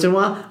every once in a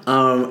while.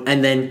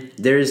 And then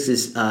there's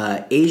this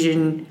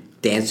Asian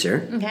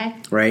dancer. Okay.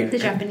 Right? The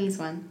Japanese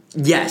one.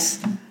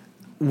 Yes.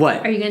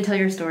 What? Are you going to tell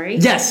your story?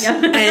 Yes.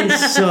 Yeah. And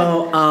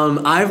so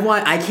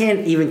I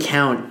can't even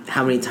count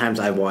how many times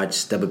I've watched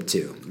Step Up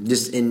 2.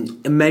 Just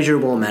an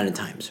immeasurable amount of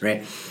times,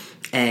 right?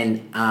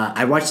 And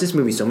I watched this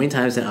movie so many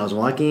times that I was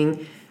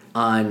walking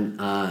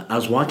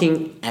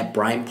at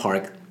Bryant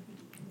Park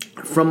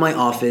from my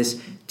office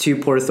to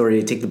Port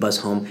Authority to take the bus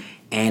home,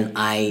 and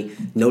I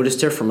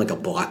noticed her from like a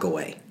block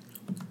away,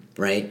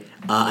 right?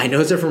 I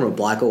noticed her from a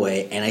block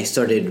away, and I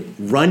started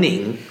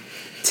running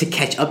to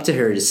catch up to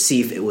her to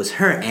see if it was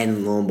her,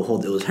 and lo and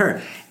behold, it was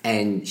her.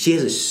 And she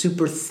has a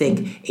super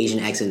thick Asian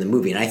accent in the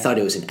movie, and I thought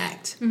it was an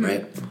act,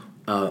 right?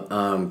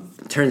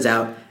 Turns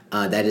out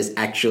that is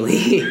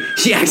actually,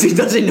 she actually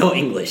doesn't know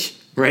English,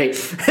 right?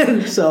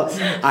 And so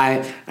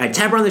I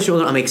tap her on the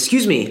shoulder, I'm like,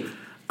 excuse me.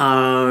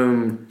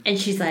 And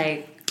she's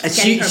like,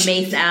 getting her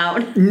mace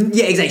out.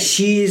 Yeah, exactly.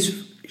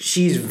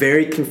 She's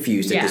very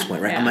confused at this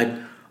point, right? Yeah. I'm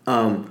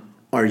like,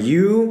 are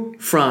you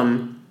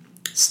from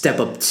Step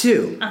Up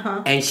 2?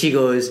 Uh-huh. And she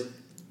goes,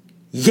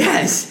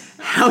 yes.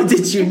 How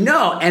did you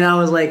know? And I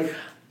was like,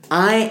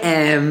 I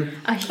am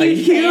a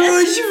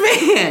huge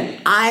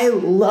fan. I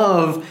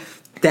love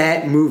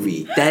that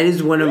movie. That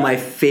is one of my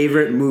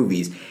favorite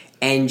movies.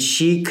 And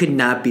she could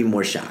not be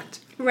more shocked.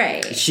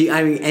 Right. Because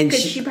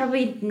she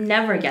probably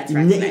never gets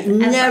recognized.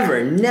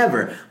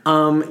 Never.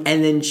 And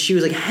then she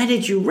was like, how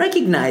did you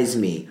recognize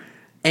me?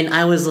 And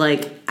I was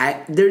like,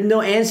 there's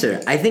no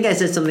answer. I think I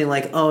said something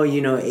like, oh,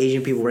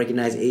 Asian people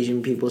recognize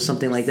Asian people,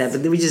 something like that.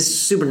 But it was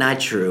just super not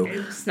true.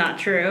 It's not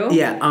true.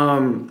 Yeah.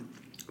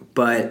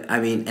 But I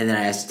mean, and then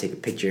I asked to take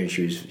a picture, and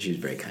she was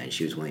very kind.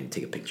 She was willing to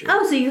take a picture.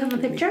 Oh, so you have a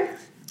picture?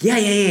 Yeah.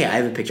 I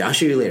have a picture. I'll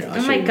show you later.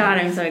 Oh my god,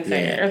 I'm so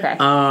excited. Yeah. Okay.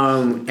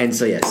 And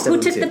so yeah.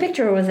 Who took the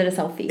picture, or was it a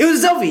selfie? It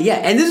was a selfie. Yeah,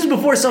 and this is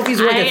before selfies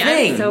were like a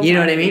thing. So you know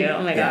what I mean?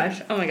 Oh my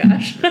gosh. Oh my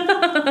gosh.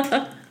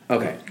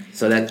 Okay,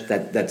 so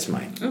that's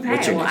mine.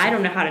 Okay. Well, I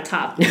don't know how to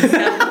top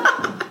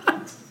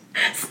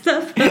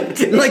stuff.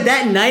 Like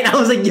that night, I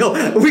was like,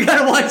 "Yo, we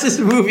gotta watch this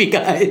movie,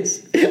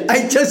 guys."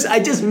 I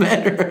just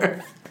met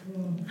her.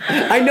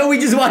 I know we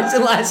just watched it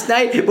last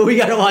night, but we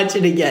gotta watch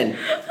it again.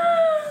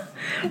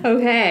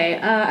 Okay,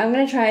 I'm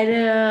gonna try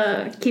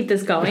to keep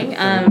this going.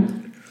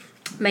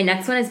 My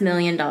next one is $1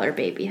 Million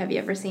Baby. Have you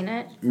ever seen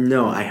it?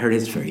 No, I heard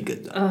it's very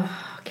good though.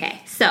 Oh,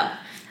 okay, so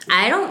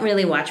I don't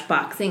really watch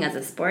boxing as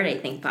a sport. I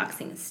think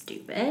boxing is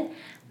stupid.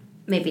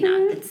 Maybe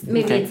not. It's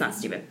not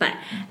stupid, but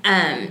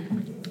I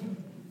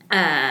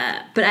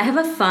have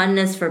a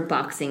fondness for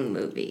boxing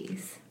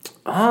movies.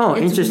 Oh,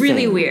 It's interesting.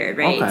 really weird,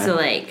 right? Okay. So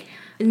like,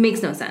 it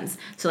makes no sense.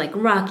 So like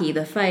Rocky,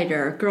 The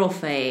Fighter, Girl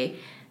Fight.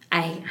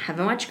 I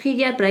haven't watched Creed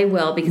yet, but I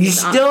will because You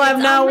still have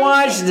not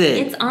watched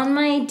it. It's on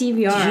my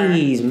DVR.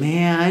 Jeez,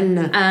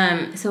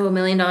 man. So $1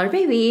 Million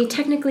Baby.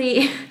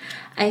 Technically,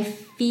 I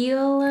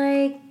feel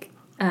like.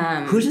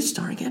 Who's it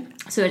star again?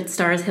 So it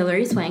stars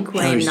Hilary Swank, who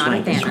Hilary I'm not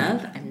Swank, a that's fan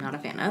right. of. I'm not a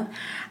fan of.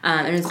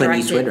 And it's Clint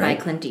directed Eastwood, by right?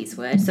 Clint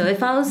Eastwood. So it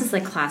follows this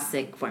like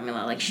classic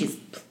formula. Like she's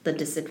the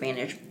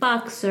disadvantaged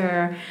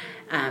boxer.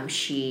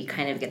 She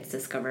kind of gets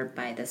discovered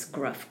by this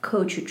gruff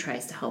coach who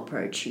tries to help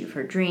her achieve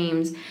her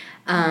dreams.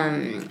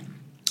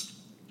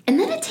 And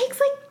then it takes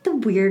like the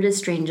weirdest,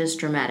 strangest,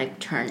 dramatic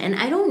turn. And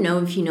I don't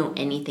know if you know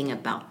anything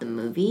about the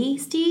movie,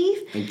 Steve,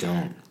 I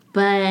don't.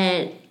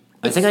 but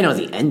I think I know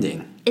the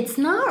ending. it's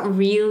not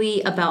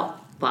really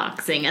about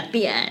boxing at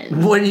the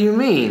end. What do you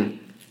mean?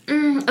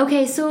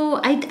 Okay,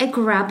 so I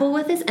grapple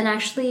with this, and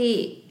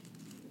actually,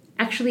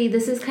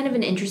 this is kind of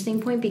an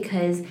interesting point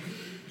because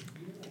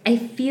I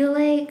feel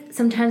like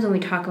sometimes when we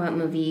talk about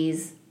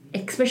movies,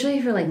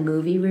 especially for like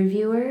movie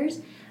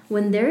reviewers,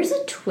 when there's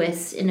a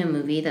twist in a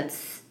movie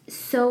that's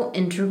so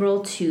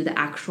integral to the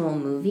actual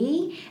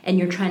movie, and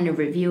you're trying to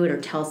review it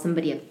or tell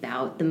somebody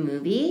about the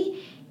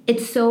movie,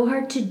 it's so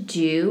hard to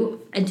do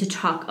and to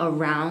talk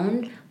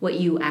around what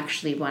you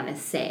actually want to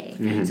say.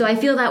 Mm-hmm. So I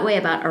feel that way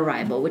about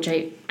Arrival, which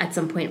at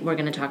some point we're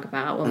going to talk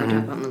about when we Mm-hmm.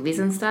 talk about movies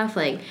and stuff.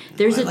 Like,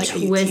 there's I a like how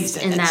you twist tease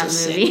in that. that That's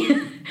so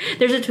movie.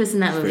 There's a twist in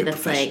that movie very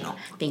that's like,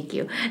 professional. thank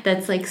you.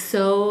 That's like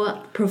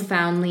so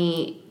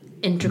profoundly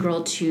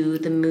integral to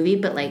the movie,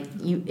 but like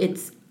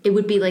it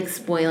would be like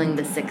spoiling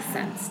The Sixth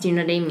Sense. Do you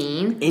know what I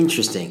mean?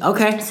 Interesting.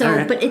 Okay. So, all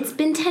right. but it's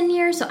been 10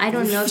 years, so I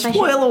don't know if I should.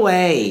 Spoil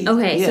away.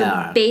 Okay,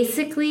 Yeah. so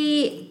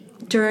basically,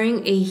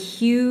 during a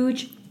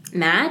huge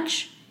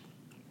match,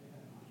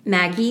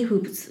 Maggie,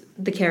 who's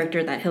the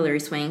character that Hilary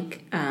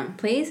Swank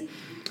plays,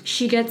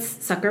 she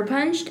gets sucker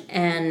punched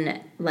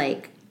and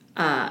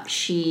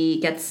she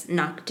gets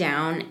knocked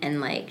down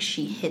and like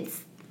she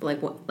hits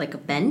like a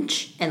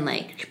bench and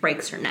like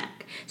breaks her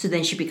neck. So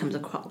then she becomes a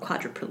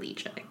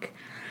quadriplegic.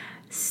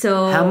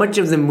 So How much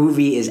of the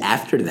movie is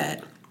after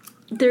that?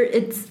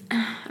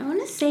 I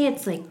want to say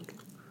it's like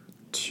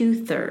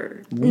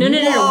 2/3.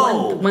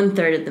 Whoa.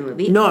 1/3 of the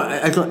movie. No,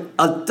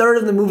 a third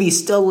of the movie is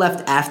still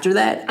left after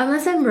that.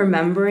 Unless I'm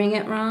remembering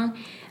it wrong.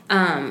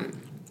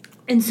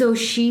 And so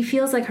she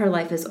feels like her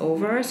life is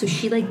over, so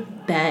she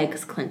like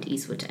begs Clint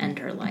Eastwood to end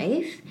her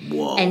life.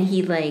 Whoa. And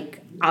he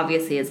like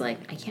obviously is like,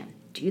 I can't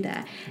do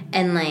that.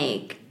 And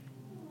like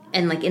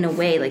in a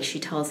way, like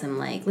she tells him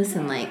like,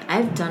 listen, like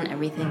I've done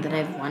everything that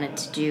I've wanted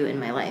to do in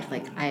my life.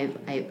 Like I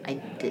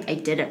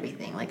did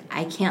everything. Like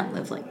I can't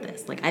live like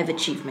this. Like I've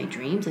achieved my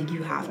dreams. Like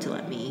you have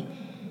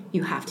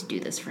to do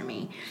this for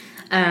me.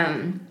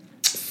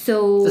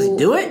 So Does he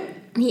do it?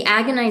 he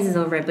agonizes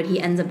over it, but he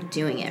ends up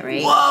doing it,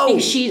 right? Whoa!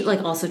 Because she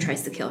like also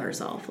tries to kill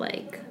herself,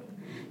 like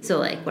so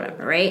like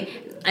whatever, right?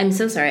 I'm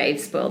so sorry I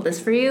spoiled this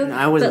for you.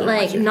 I wasn't but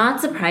like watching.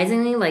 not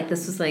surprisingly, like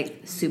this was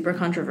like super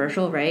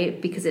controversial, right?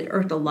 Because it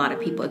irked a lot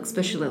of people,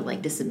 especially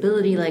like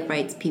disability like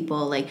rights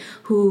people, like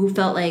who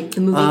felt like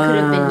the movie could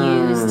have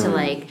been used to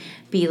like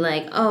be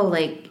like, oh,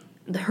 like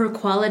her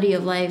quality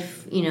of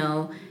life, you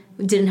know,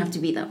 didn't have to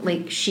be that.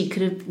 Like she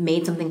could have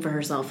made something for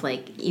herself,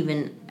 like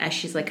even as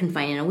she's like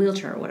confined in a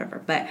wheelchair or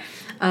whatever.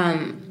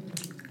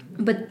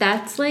 But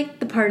that's like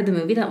the part of the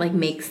movie that like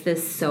makes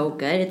this so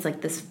good. It's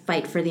like this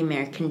fight for the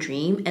American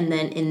dream, and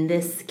then in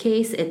this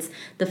case, it's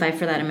the fight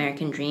for that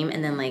American dream,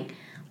 and then like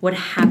what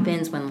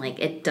happens when like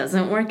it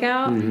doesn't work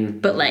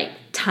out, but like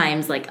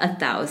times like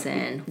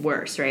 1,000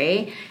 worse,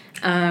 right?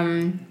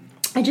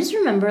 I just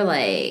remember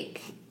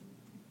like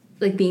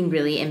being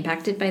really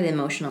impacted by the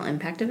emotional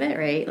impact of it,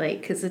 right?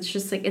 Like, because it's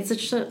just like, it's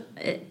such a,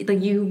 like,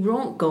 you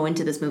won't go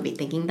into this movie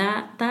thinking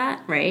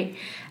that, right?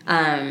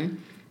 And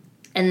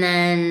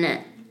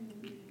then,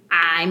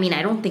 I mean,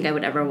 I don't think I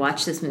would ever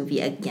watch this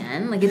movie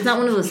again. Like, it's not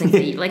one of those things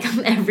that you, like,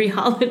 every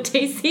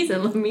holiday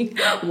season, let me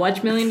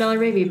watch $1 Million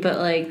Baby. But,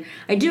 like,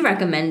 I do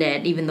recommend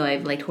it, even though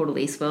I've, like,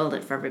 totally spoiled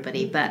it for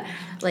everybody. But,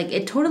 like,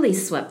 it totally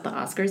swept the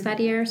Oscars that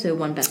year. So it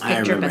won Best I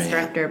Picture, remember, Best yeah.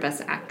 Director,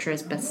 Best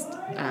Actress, Best,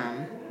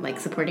 like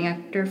supporting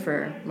actor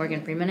for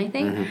Morgan Freeman, I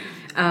think.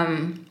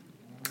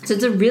 So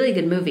it's a really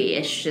good movie.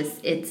 It's just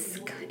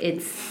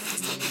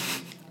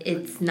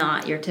it's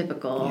not your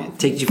typical. Yeah,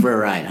 takes you for a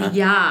ride, huh?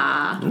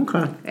 Yeah.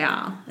 Okay.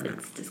 Yeah.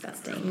 It's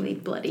disgustingly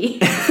bloody.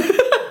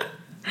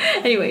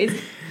 Anyways.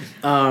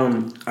 All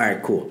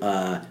right, cool.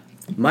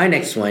 My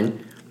next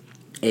one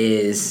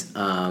is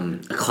a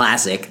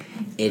classic.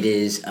 It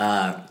is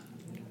the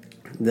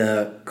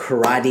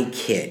Karate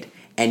Kid.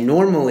 And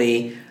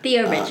normally... The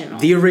original.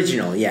 The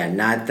original, yeah,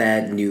 not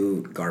that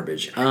new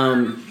garbage.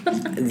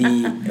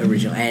 The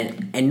original.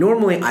 And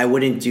normally I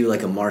wouldn't do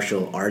like a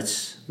martial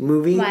arts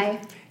movie.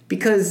 Why?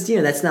 Because,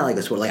 that's not like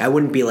a sport. Like, I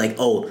wouldn't be like,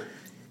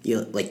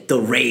 like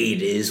The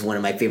Raid is one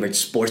of my favorite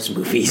sports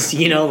movies.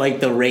 Like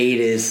The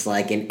Raid is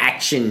like an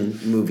action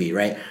movie,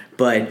 right?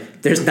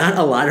 But there's not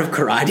a lot of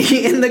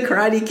karate in the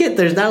Karate Kid.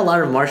 There's not a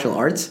lot of martial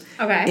arts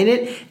in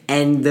it.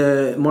 And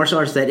the martial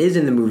arts that is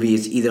in the movie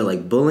is either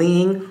like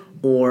bullying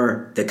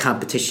or the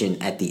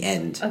competition at the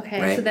end.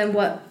 Okay, right? so then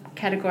what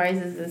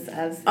categorizes this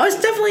as? Oh, it's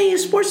definitely a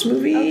sports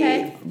movie.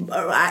 Okay.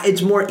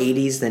 It's more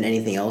 80s than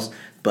anything else.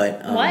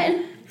 But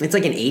What? It's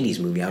like an 80s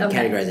movie. I would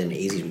categorize it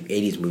as an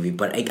 80s movie.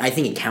 But I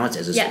think it counts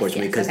as a sports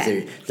movie because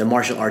the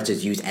martial arts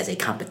is used as a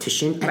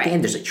competition at the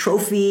end. There's a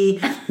trophy,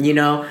 I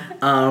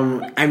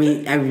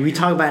mean, we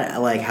talk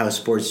about like how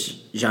sports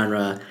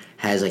genre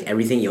has like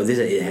everything.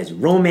 It has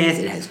romance,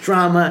 it has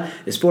drama,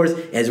 the sports,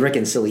 it has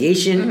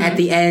reconciliation at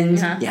the end.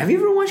 Yeah, have you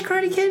ever watched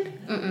Karate Kid?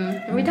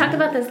 Mm-mm. We talked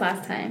about this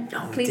last time.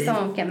 Please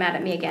don't get mad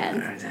at me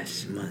again.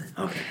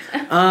 Okay.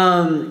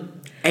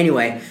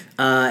 Anyway,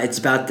 it's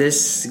about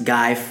this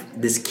guy,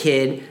 this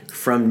kid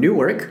from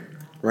Newark,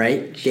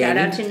 right? Shout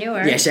out to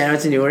Newark. Yeah, shout out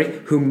to Newark,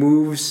 who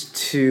moves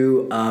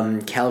to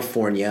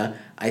California.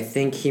 I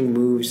think he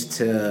moves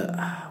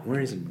to... where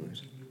does he move?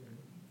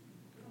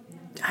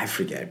 I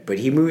forget. But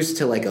he moves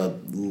to like a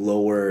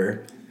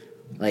lower,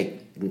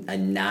 like a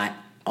not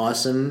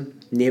awesome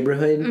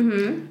neighborhood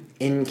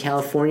in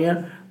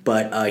California.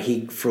 But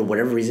he, for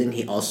whatever reason,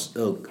 he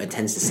also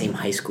attends the same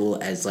high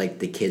school as like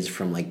the kids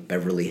from like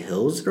Beverly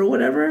Hills or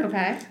whatever.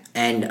 Okay.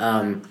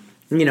 And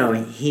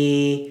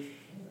he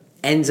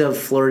ends up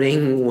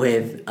flirting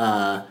with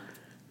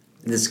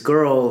this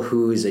girl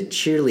who's a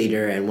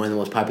cheerleader and one of the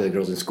most popular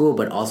girls in school,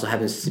 but also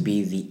happens to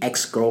be the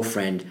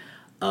ex-girlfriend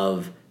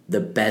of the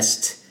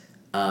best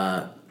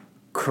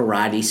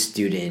karate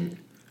student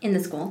in the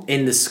school.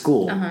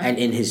 And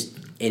in his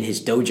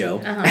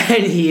dojo.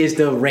 And he is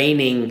the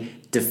reigning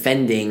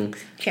defending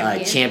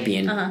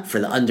champion for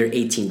the under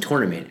 18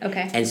 tournament.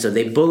 Okay. And so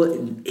they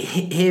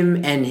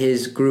him and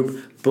his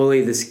group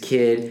bully this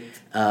kid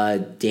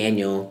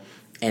Daniel,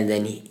 and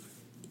then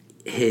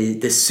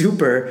the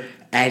super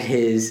at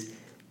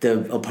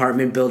the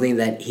apartment building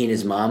that he and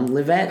his mom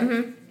live at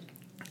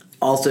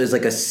also is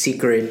like a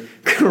secret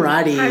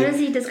karate. How does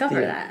he discover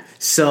that?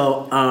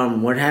 So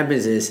what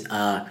happens is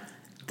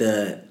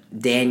the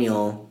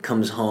Daniel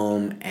comes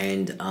home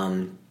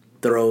and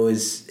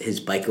throws his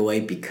bike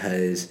away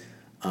because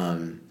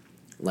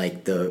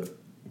like the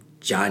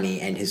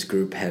Johnny and his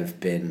group have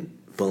been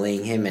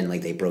bullying him and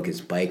like they broke his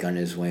bike on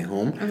his way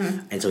home.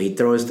 And so he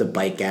throws the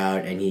bike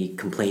out and he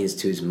complains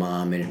to his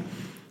mom, and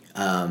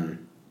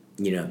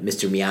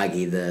Mr.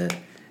 Miyagi,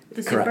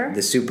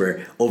 the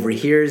super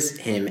overhears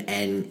him,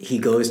 and he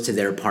goes to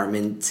their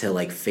apartment to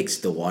like fix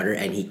the water,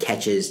 and he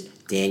catches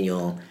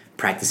Daniel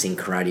practicing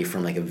karate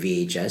from like a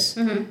VHS.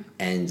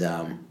 And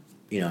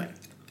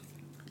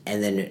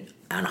and then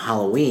on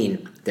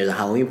Halloween there's a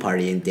Halloween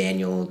party and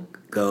Daniel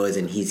goes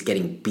and he's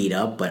getting beat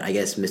up, but I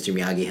guess Mr.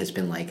 Miyagi has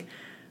been like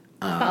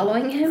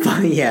following him?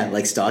 Yeah,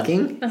 like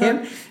stalking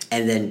him,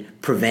 and then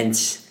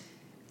prevents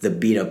the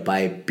beat up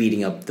by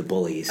beating up the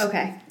bullies.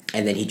 Okay.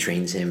 And then he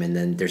trains him, and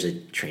then there's a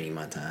training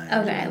montage.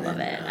 Okay, I love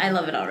it. I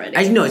love it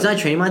already. No, it's not a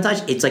training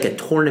montage. It's like a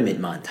tournament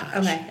montage.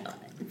 Okay.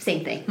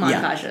 Same thing.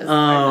 Montages. Yeah.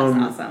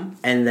 That's awesome.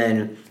 And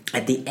then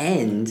at the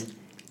end,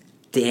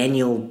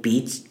 Daniel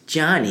beats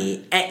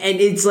Johnny. And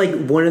it's like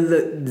one of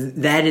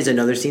that is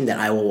another scene that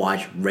I will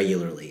watch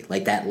regularly.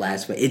 Like that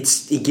last,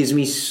 it gives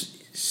me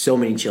so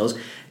many chills.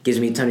 Gives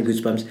me a ton of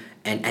goosebumps.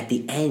 And at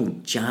the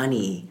end,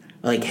 Johnny...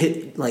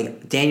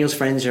 Like Daniel's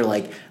friends are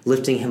like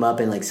lifting him up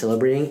and like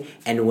celebrating,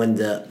 and when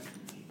the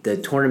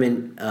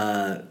tournament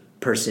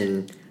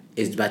person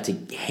is about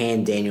to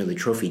hand Daniel the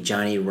trophy,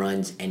 Johnny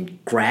runs and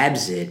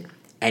grabs it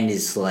and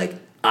is like,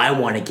 "I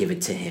want to give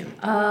it to him."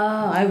 Oh,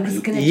 I was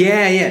gonna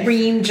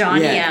ream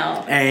Johnny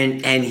out,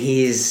 and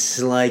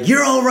he's like,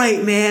 "You're all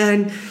right,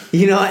 man,"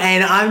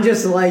 and I'm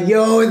just like,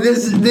 "Yo,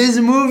 this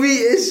movie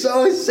is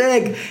so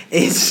sick.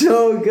 It's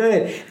so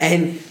good,"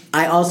 and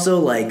I also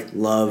like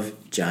love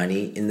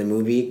Johnny in the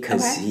movie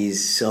because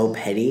he's so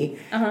petty,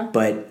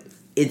 but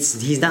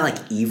he's not like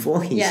evil.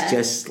 He's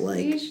just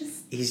like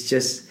he's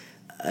just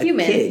a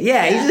human. Kid.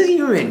 Yeah, he's just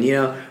human.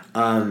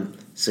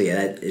 So yeah,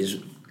 that is.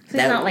 So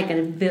he's not like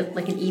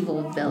an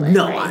evil villain.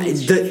 No, right?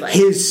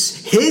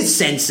 his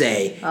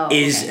sensei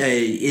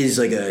is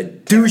like a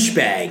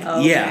douchebag. Oh,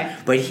 okay.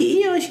 Yeah, but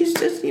she's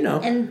just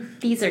And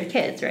these are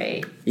kids,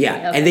 right?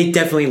 Yeah, and they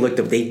definitely look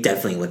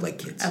like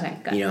kids. Okay,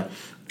 good.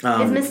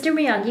 Is Mr.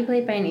 Miyagi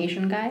played by an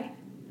Asian guy?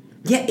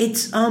 Yeah,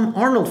 it's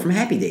Arnold from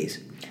Happy Days.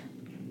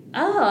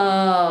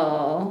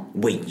 Oh.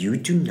 Wait, you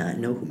do not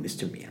know who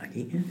Mr.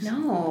 Miyagi is?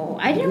 No.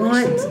 I didn't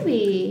watch the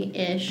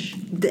movie-ish.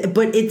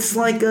 But it's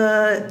like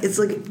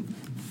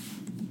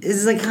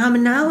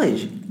common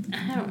knowledge.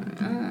 I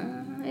don't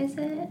know. Is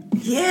it?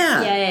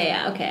 Yeah.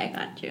 Yeah. Okay, I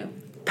got you.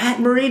 Pat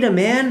Morita,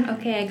 man.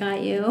 Okay, I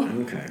got you.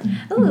 Okay.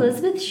 Oh,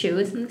 Elizabeth Shue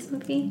is in this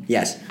movie?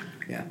 Yes.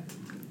 Yeah.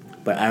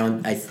 But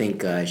I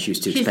think she was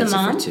too She's the expensive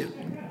mom? for two. Is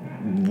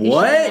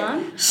What? she the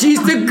mom?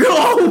 She's the girl.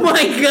 Oh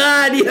my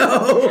god,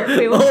 yo.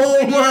 Wait,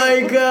 Oh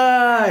my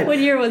god. What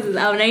year was this?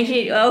 Oh,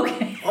 19...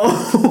 Okay.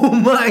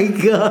 Oh my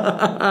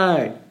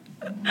god.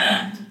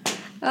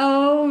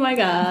 Oh my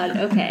god.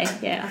 Okay,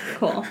 yeah,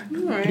 cool. All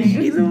right.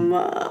 She's a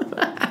mom.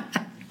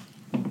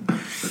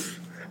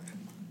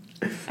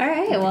 All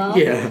right, well...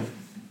 Yeah.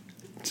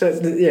 So,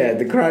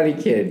 The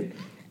Karate Kid.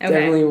 Okay.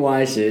 Definitely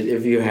watch it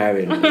if you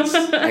haven't. It's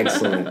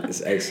excellent.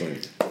 It's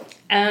excellent.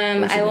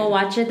 I will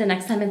watch it the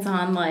next time it's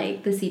on,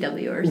 like, the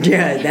CW or something.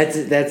 Yeah,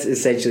 that's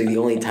essentially the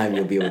only time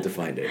you'll be able to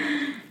find it.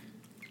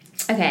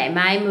 Okay,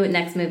 my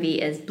next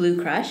movie is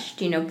Blue Crush.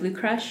 Do you know Blue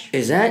Crush?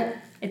 Is that?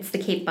 It's the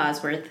Kate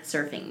Bosworth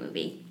surfing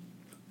movie.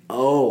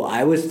 Oh,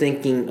 I was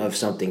thinking of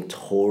something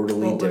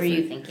totally What different. were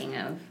you thinking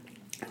of?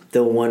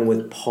 The one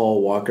with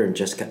Paul Walker and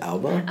Jessica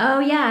Alba? Oh,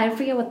 yeah, I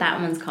forget what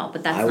that one's called,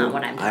 but that's not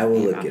what I'm talking about. I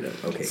will look it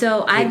up. Okay.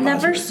 So, Kate I've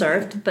never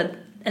Bosworth. surfed,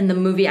 and the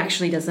movie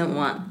actually doesn't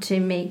want to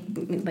make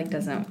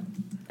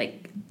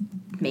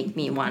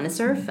me want to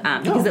surf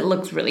because it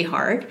looks really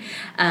hard.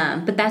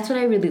 But that's what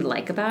I really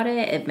like about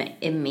it.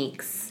 It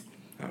makes,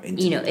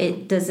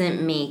 it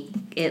doesn't make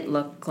it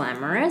look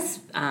glamorous.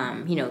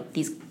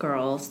 These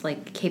girls,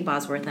 like Kate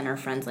Bosworth and her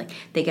friends, like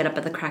they get up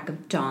at the crack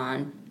of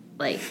dawn,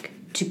 like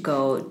to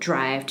go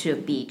drive to a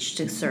beach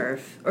to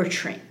surf or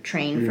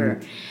train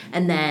for,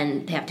 and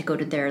then they have to go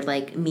to their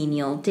like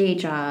menial day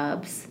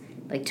jobs,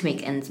 like to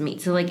make ends meet.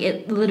 So like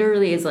it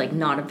literally is like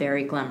not a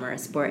very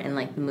glamorous sport, and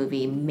like the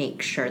movie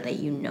makes sure that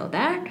you know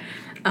that.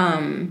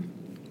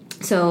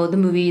 So the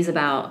movie is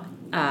about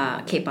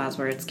Kate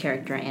Bosworth's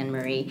character Anne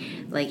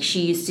Marie. Like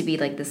she used to be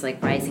like this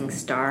like rising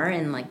star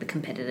in like the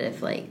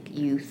competitive like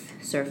youth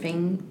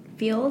surfing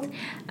field,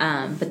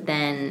 but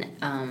then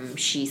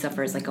she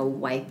suffers like a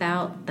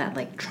wipeout that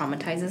like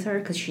traumatizes her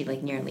because she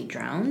like nearly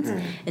drowns,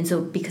 and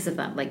so because of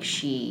that like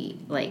she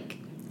like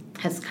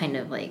has kind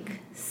of like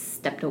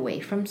stepped away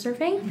from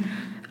surfing.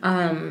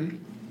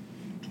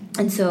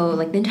 And so,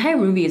 like, the entire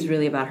movie is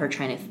really about her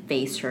trying to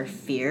face her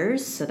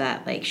fears so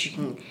that, like, she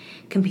can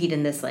compete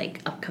in this, like,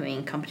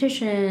 upcoming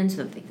competition so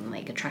that they can,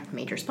 like, attract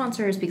major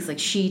sponsors because, like,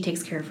 she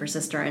takes care of her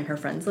sister and her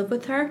friends live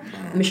with her.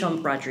 Michelle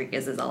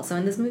Rodriguez is also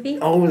in this movie.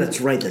 Oh, that's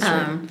right. That's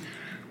right.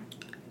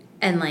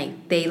 And,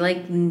 like, they,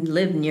 like,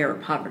 live near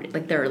poverty.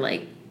 Like, they're,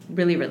 like,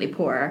 really, really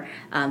poor.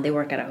 They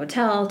work at a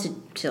hotel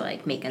to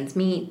like, make ends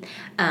meet.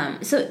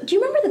 So, do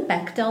you remember the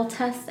Bechdel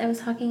test I was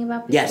talking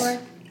about before?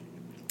 Yes.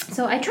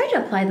 So I tried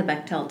to apply the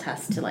Bechdel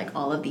test to like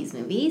all of these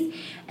movies,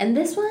 and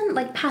this one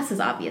like passes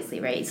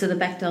obviously, right? So the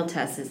Bechdel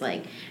test is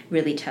like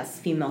really tests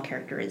female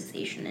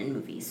characterization in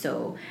movies.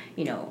 So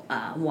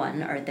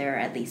one, are there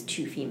at least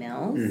two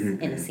females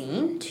in a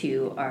scene?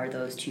 Two, are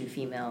those two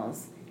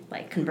females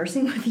like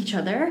conversing with each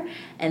other?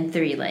 And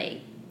three,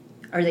 like,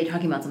 are they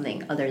talking about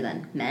something other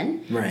than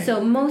men? Right.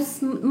 So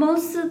most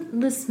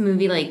of this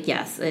movie, like,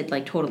 yes, it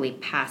like totally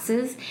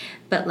passes,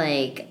 but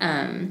like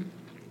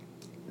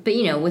But,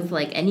 with,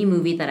 like, any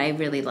movie that I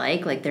really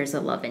like, there's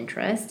a love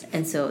interest.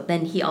 And so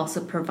then he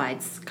also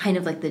provides kind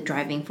of, like, the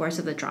driving force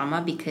of the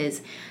drama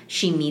because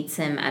she meets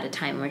him at a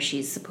time where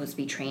she's supposed to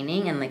be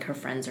training. And, like, her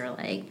friends are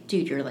like,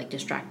 dude, you're, like,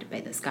 distracted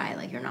by this guy.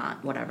 Like, you're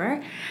not,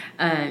 whatever.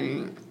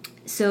 But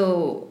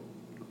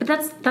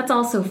that's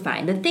also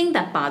fine. The thing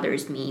that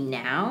bothers me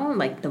now,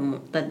 like,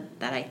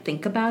 that I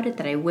think about it,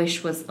 that I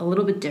wish was a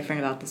little bit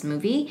different about this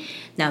movie,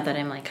 now that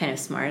I'm, like, kind of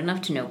smart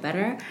enough to know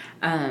better.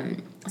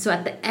 So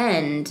at the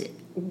end,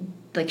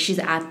 like, she's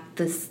at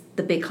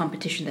the big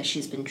competition that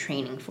she's been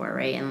training for,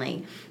 right? And,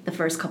 like, the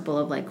first couple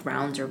of, like,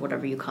 rounds or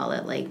whatever you call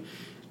it, like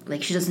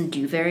she doesn't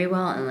do very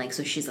well, and, like,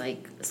 so she's,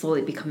 like,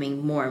 slowly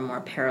becoming more and more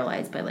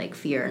paralyzed by, like,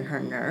 fear in her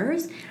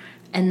nerves.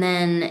 And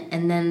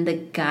then the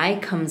guy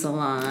comes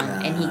along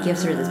and he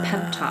gives her this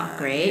pep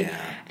talk, right?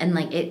 Yeah. And,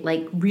 like, it,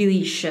 like,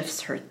 really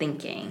shifts her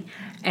thinking.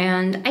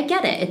 And I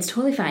get it. It's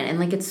totally fine. And,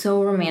 like, it's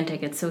so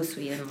romantic. It's so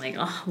sweet. And, like,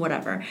 oh,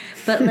 whatever.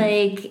 But,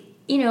 like,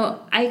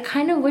 I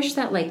kind of wish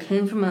that, like,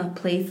 came from a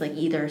place, like,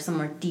 either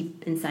somewhere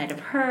deep inside of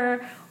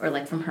her or,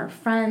 like, from her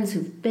friends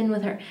who've been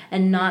with her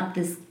and not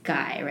this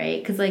guy,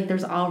 right? Because, like,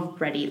 there's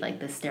already, like,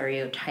 the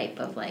stereotype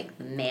of, like,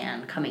 the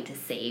man coming to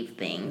save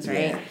things,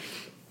 right?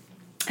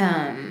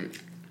 Yeah.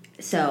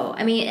 So,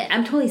 I mean,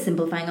 I'm totally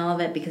simplifying all of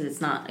it because it's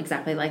not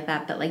exactly like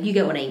that, but, like, you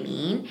get what I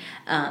mean.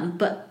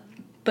 But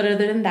other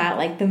than that,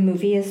 like, the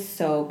movie is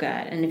so good.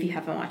 And if you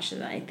haven't watched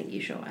it, I think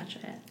you should watch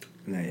it.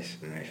 Nice.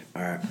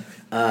 All right.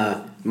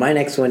 My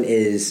next one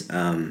is,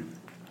 the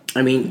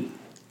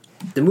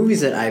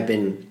movies that I've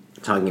been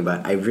talking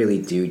about, I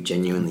really do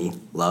genuinely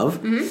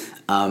love.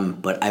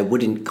 But I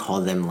wouldn't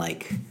call them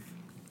like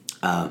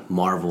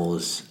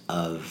marvels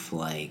of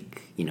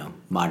like,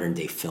 modern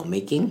day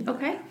filmmaking.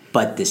 Okay.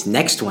 But this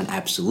next one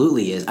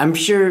absolutely is. I'm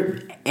sure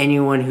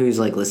anyone who's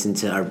like listened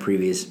to our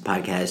previous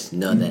podcast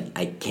know that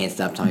I can't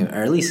stop talking,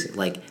 or at least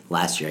like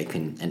last year I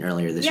couldn't, and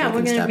earlier this year I Yeah,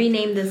 we're couldn't gonna stop.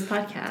 rename this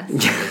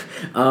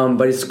podcast.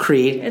 But it's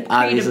Creed, It's Creed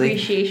obviously.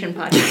 Appreciation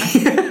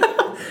Podcast.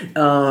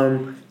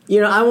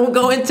 I won't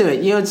go into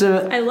it.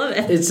 I love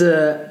it. It's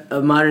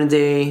a modern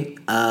day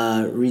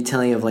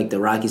retelling of like the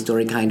Rocky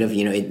story, kind of.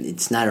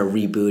 It's not a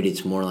reboot.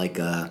 It's more like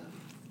I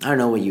don't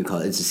know what you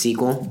call it. It's a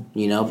sequel,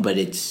 but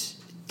it's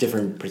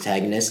different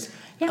protagonist.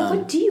 Yeah,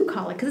 what do you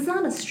call it? Because it's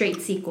not a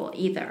straight sequel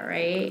either,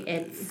 right?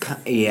 It's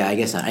Yeah, I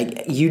guess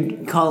not.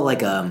 You'd call it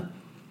like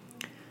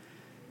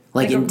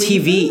Like a in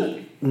TV.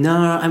 reboot?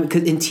 No,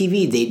 because in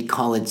TV they'd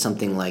call it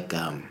something like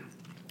a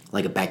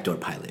backdoor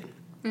pilot,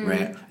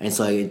 right? And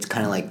so it's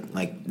kind of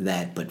like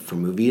that, but for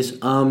movies.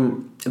 A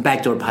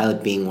backdoor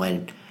pilot being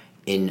when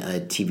in a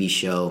TV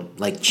show,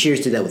 like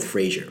Cheers did that with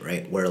Frasier,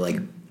 right? Where like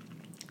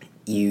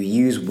you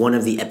use one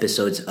of the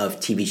episodes of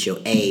TV show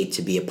A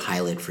to be a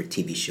pilot for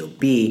TV show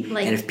B,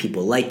 Like- and if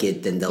people like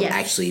it, then they'll Yes.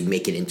 actually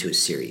make it into a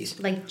series.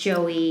 like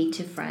Joey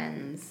to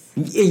Friends.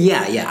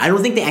 Yeah. I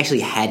don't think they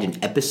actually had an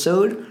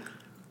episode.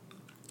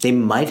 They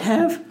might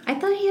have. I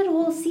thought he had a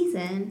whole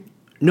season.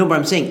 No, but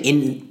I'm saying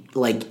in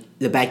like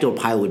the backdoor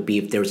pilot would be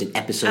if there was an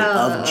episode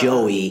of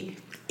Joey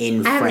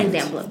in I have an Friends.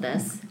 example of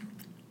this.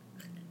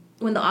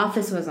 When The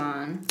Office was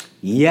on,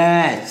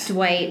 Yes.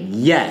 Dwight,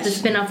 Yes.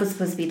 the spinoff was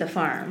supposed to be The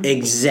Farm.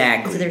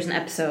 Exactly. So there's an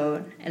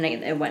episode, and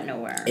it went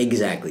nowhere.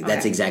 Exactly.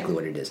 That's Okay. exactly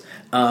what it is.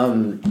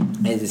 And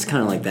it's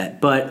kind of like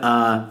that. But,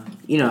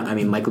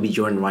 Michael B.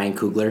 Jordan, Ryan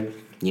Coogler,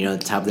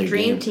 top of their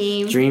Dream game.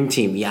 Team. Dream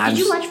Team. Yeah. Did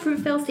you watch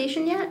Fruitvale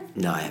Station yet?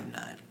 No, I have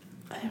not.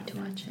 I have to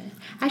watch it.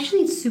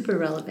 Actually, it's super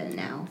relevant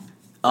now.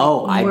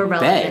 Oh, I More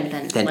relevant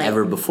bet than, like-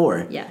 ever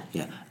before. Yeah.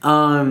 Yeah.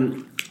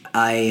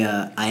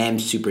 I am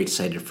super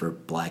excited for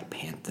Black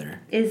Panther.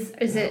 Is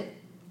it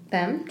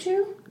them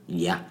too?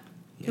 Yeah.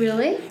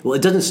 Really? Well,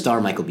 it doesn't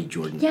star Michael B.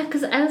 Jordan. Yeah,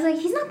 because I was like,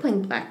 he's not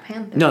playing Black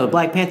Panther. No, the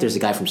Black Panther is the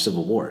guy from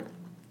Civil War.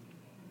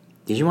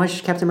 Did you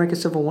watch Captain America: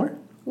 Civil War?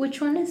 Which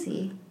one is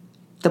he?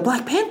 The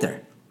Black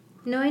Panther.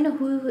 No, I know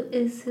who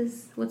is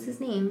his. What's his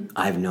name?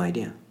 I have no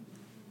idea.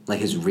 Like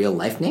his real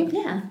life name?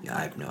 Yeah.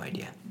 I have no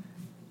idea.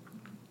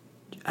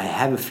 I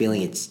have a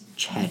feeling it's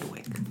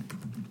Chadwick.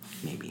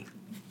 Maybe.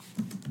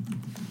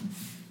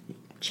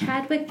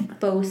 Chadwick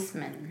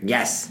Boseman.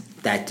 Yes,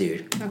 that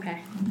dude. Okay.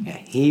 Yeah,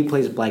 he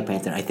plays Black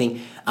Panther. I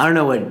don't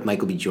know what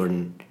Michael B.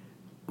 Jordan,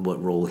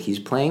 what role he's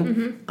playing.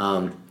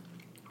 Mm-hmm.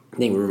 I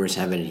think rumors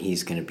have it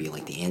he's going to be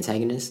like the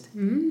antagonist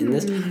in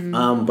this.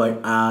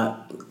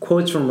 But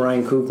quotes from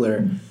Ryan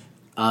Coogler,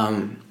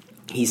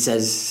 he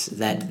says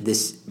that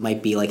this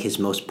might be like his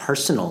most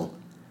personal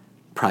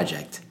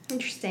project.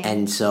 Interesting.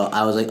 And so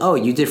I was like, oh,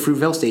 you did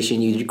Fruitvale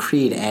Station, you did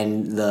Creed,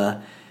 and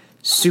the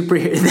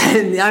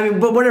superhero.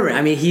 But whatever.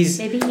 He's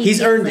Maybe he he's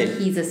feels earned like it.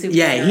 he's a superhero.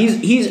 Yeah,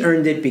 he's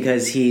earned it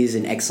because he's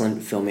an excellent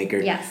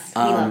filmmaker. Yes,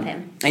 we love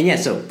him. And yeah,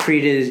 so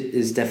Creed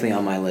is definitely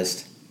on my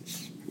list.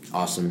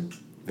 Awesome,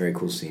 very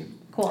cool scene.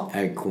 Cool.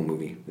 A cool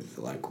movie with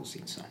a lot of cool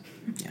scenes. So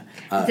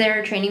yeah. Is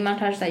there a training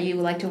montage that you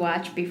would like to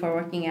watch before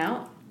working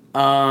out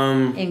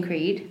in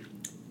Creed?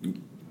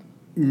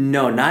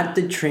 No, not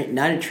a training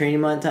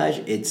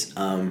montage. It's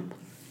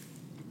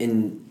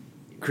in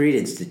Creed.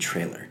 It's the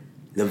trailer,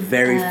 the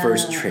very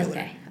first trailer,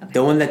 okay.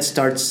 the one that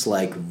starts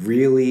like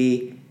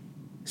really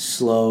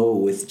slow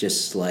with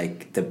just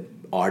like the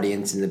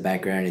audience in the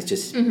background. It's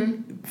just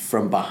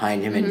from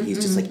behind him, and he's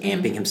just like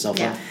amping himself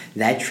Yeah. up.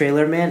 That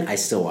trailer, man, I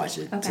still watch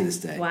it to Okay. this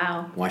day.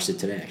 Wow. Watched it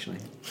today actually.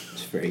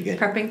 It's very good.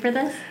 Prepping for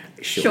this?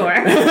 Sure.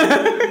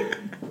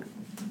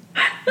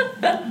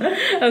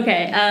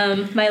 Okay,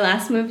 my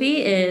last movie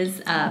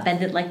is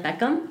Bend It Like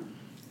Beckham.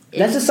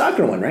 That's a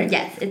soccer one, right?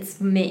 Yes,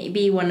 it's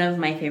maybe one of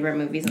my favorite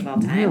movies of all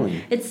time.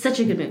 Really? It's such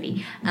a good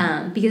movie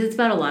because it's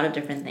about a lot of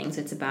different things.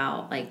 It's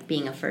about like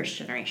being a first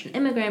generation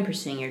immigrant,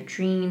 pursuing your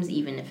dreams,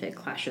 even if it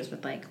clashes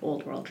with like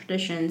old world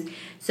traditions.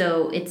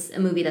 So it's a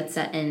movie that's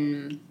set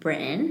in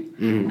Britain,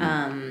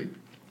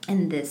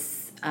 and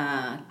this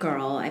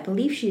girl, I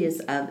believe she is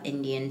of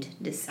Indian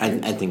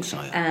descent. I think so.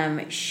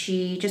 Yeah.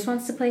 She just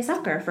wants to play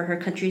soccer for her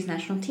country's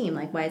national team.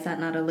 Like, why is that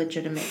not a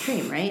legitimate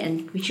dream, right?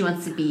 And she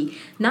wants to be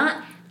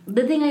not.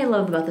 The thing I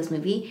love about this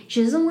movie,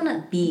 she doesn't want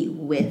to be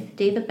with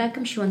David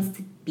Beckham. She wants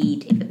to be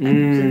David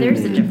Beckham. So there's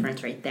a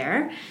difference right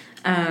there.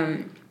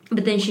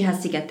 But then she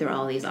has to get through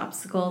all these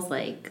obstacles,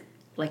 like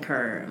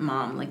her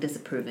mom like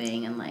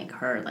disapproving and like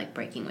her like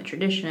breaking with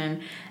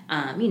tradition.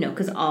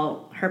 Because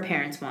all her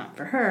parents want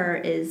for her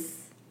is,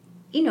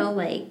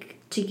 like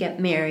to get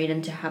married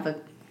and to have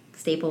a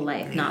stable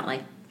life, not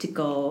like to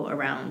go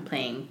around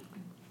playing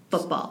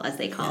football as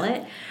they call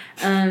it.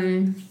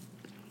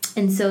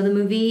 And so the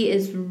movie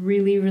is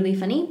really, really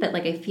funny, but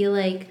like I feel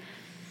like,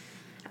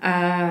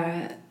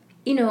 I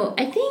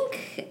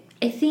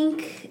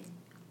think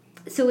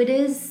so. It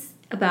is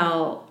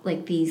about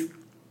like these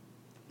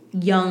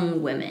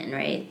young women,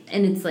 right?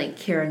 And it's like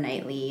Keira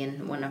Knightley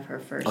in one of her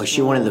first. Oh, is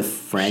she one of the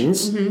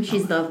friends?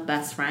 She's the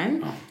best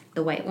friend,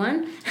 the white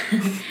one,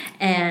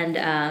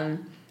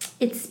 and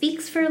it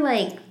speaks for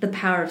like the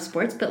power of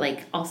sports, but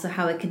like also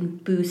how it can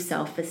boost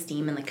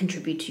self-esteem and like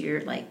contribute to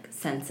your like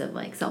sense of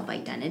like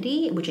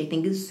self-identity, which I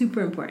think is super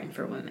important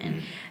for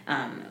women.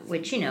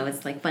 Which, you know,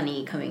 it's like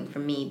funny coming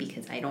from me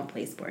because I don't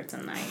play sports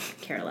and I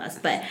care less.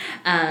 But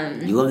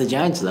You love the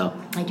Giants, though.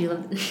 I do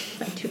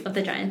love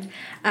the Giants.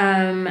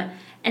 And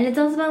it's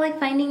also about like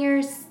finding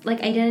your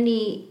like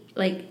identity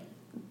like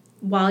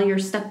while you're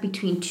stuck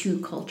between two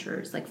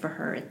cultures. Like for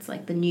her, it's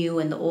like the new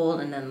and the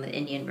old, and then the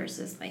Indian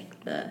versus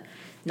like the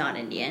not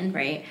Indian,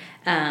 right?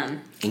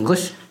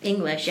 English?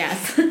 English,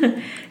 yes.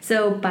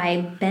 So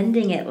by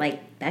bending it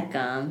like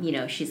Beckham, you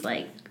know, she's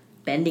like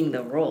bending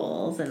the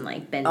roles and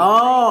like bending.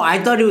 Oh,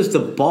 I thought it was the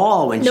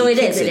ball when No, she it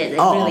kicks is. It is. It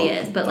really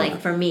is. But like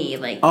for me,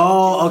 like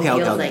Oh, okay, it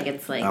feels okay. like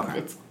it's like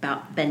it's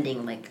about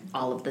bending like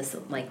all of this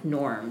like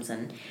norms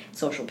and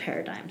social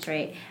paradigms,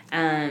 right?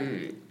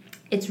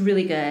 It's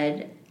really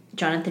good.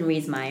 Jonathan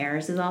Rhys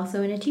Meyers is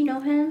also in it. Do you know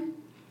him?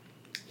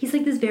 He's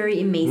like this very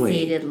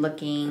emaciated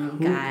looking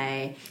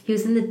guy. He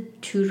was in the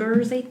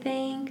Tudors, I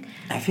think.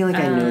 I feel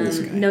like I know this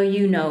guy. No,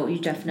 you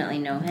definitely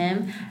know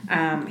him.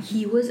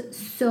 He was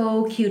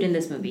so cute in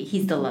this movie.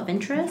 He's the love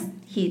interest.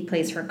 He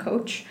plays her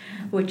coach,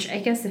 which I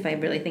guess if I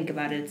really think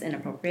about it, it's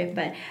inappropriate.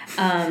 But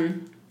I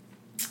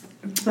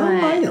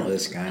know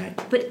this guy.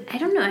 But I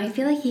don't know. I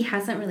feel like he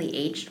hasn't really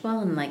aged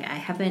well, and like I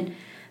haven't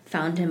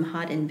found him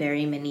hot in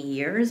very many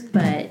years.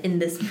 But in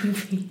this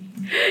movie,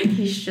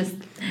 he's just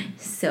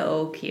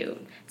so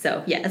cute.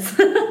 So yes.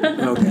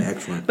 Okay,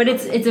 excellent. But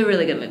it's a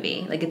really good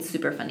movie. Like it's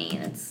super funny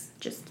and it's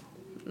just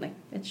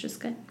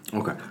good.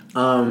 Okay.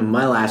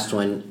 My last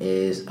one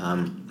is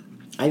I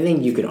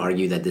think you could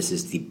argue that this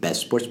is the best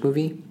sports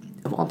movie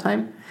of all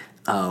time.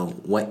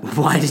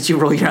 Why did you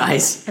roll your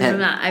eyes?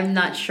 I'm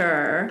not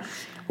sure.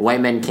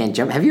 White Men Can't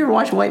Jump. Have you ever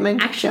watched White Men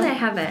Can't Actually, Jump? I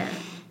haven't.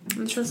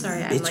 I'm so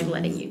sorry. I'm like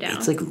letting you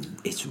down.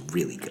 It's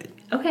really good.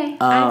 Okay,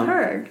 I've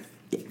heard.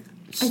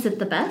 Is it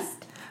the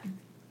best?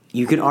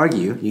 You could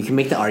argue. You can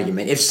make the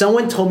argument. If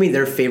someone told me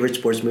their favorite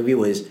sports movie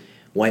was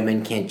White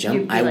Men Can't You'd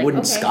Jump, be I like,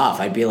 wouldn't okay. scoff.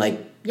 I'd be like,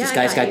 this Yeah, I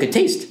guy's got got you. good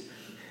taste.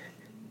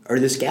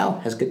 Or this gal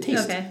has good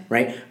taste. Okay.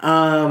 Right?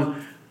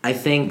 I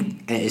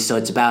think, so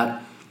it's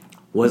about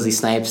Wesley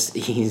Snipes.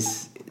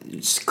 He's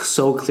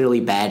so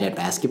clearly bad at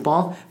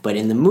basketball, but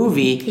in the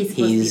movie,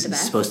 he's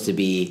supposed to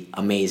be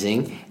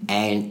amazing.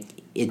 And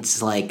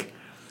it's like,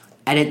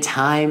 at a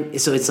time,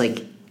 so it's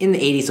like, in the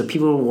 80s, so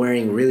people were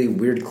wearing really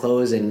weird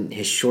clothes, and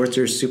his shorts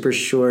are super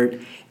short,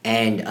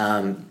 and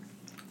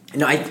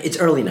it's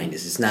early 90s.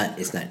 It's not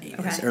 80s.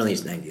 Okay. It's early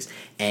 90s,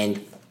 and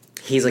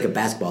he's like a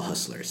basketball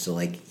hustler. So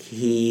like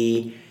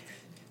he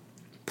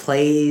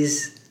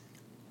plays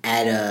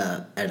at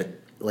a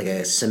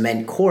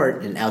cement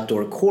court, an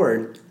outdoor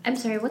court. I'm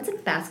sorry. What's a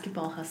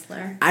basketball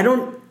hustler? I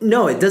don't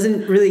know. It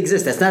doesn't really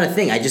exist. That's not a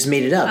thing. I just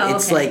made it up. Oh,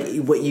 it's okay.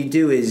 like what you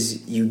do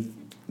is you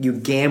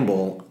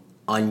gamble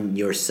on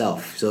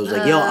yourself. So it's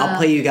like, I'll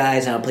play you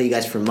guys, and I'll play you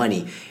guys for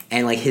money.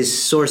 And like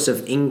his source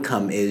of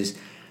income is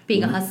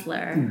Being a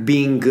hustler.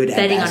 being good at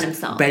Betting on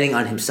himself. Betting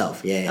on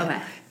himself. Yeah.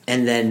 Okay.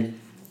 And then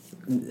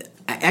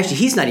actually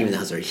he's not even the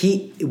hustler.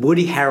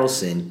 Woody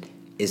Harrelson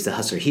is the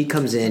hustler. He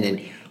comes in and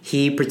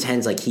he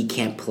pretends like he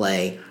can't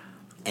play,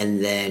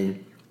 and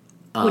then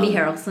Woody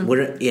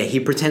Harrelson. he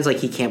pretends like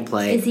he can't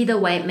play. Is he the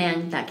white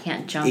man that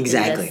can't jump?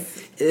 Exactly.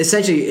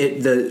 Essentially,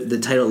 the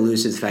title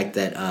alludes to the fact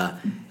that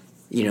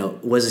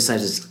Wesley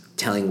Snipes is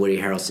telling Woody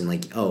Harrelson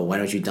like, "Oh, why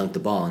don't you dunk the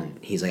ball?" And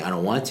he's like, "I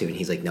don't want to." And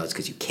he's like, "No, it's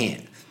because you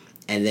can't."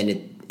 And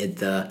then at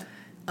the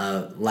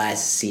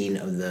last scene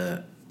of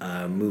the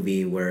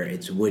movie where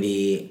it's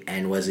Woody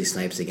and Wesley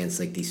Snipes against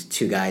like these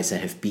two guys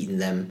that have beaten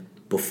them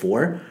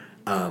before,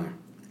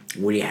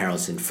 Woody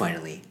Harrelson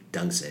finally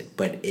dunks it,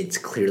 but it's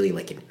clearly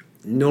like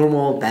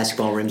normal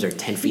basketball rims are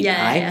 10 feet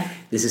high. Yeah.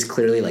 This is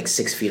clearly like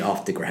 6 feet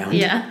off the ground.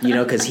 Yeah.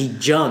 Because he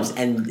jumps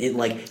and it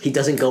like he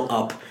doesn't go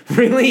up.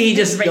 Really, he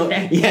just right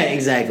there. Yeah,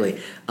 exactly.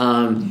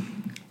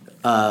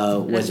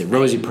 Was it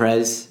Rosie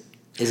Perez?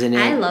 Isn't it?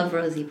 I love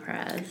Rosie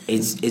Perez.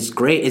 It's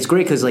great. It's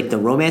great because like the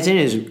romance in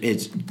it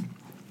is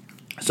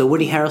so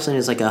Woody Harrelson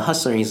is like a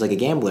hustler and he's like a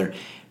gambler.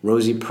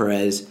 Rosie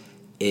Perez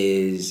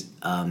is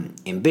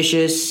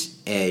ambitious.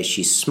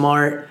 She's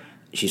smart.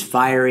 She's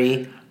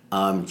fiery.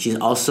 She's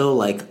also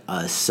like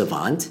a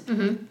savant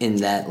in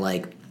that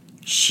like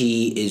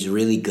she is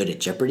really good at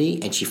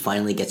Jeopardy, and she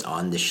finally gets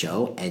on the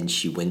show and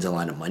she wins a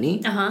lot of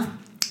money.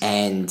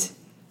 And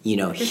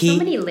There's so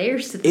many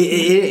layers to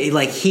this.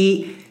 like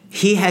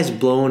he has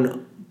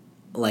blown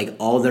like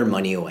all their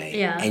money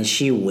away, and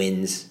she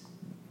wins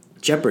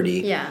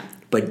Jeopardy. Yeah.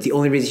 But the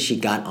only reason she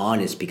got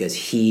on is because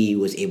he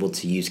was able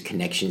to use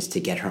connections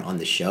to get her on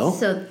the show.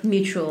 So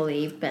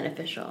mutually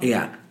beneficial.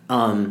 Yeah.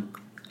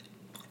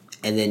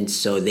 And then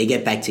so they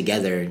get back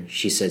together.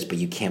 She says, "But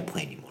you can't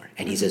play anymore."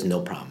 And he says, "No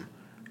problem."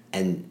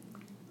 And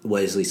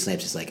Wesley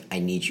Snipes is like, "I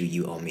need you.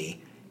 You owe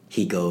me."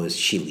 He goes.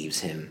 She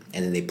leaves him,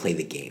 and then they play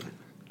the game.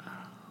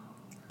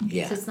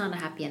 Yeah. So it's not a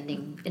happy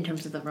ending in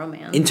terms of the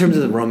romance. In terms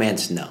of the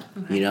romance, no.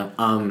 You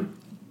know,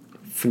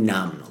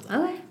 phenomenal.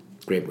 Though. Okay.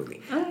 Great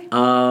movie. Okay.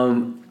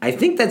 I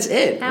think that's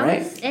it, That right?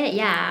 was it,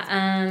 yeah.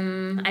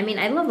 I mean,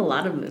 I love a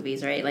lot of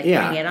movies, right? Like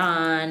Yeah. Bring It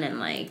On and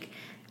like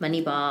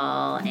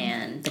Moneyball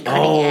and The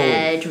Cutting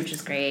Edge, which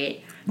is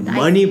great.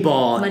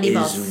 Moneyball's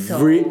is so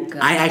good.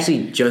 I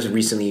actually just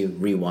recently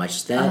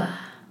rewatched that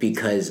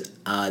because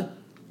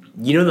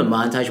you know the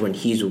montage when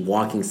he's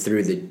walking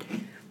through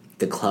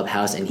the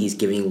clubhouse and he's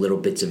giving little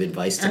bits of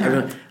advice to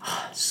everyone.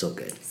 Oh, so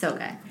good. So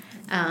good.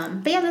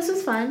 But yeah, this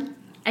was fun.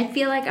 I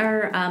feel like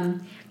our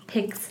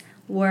picks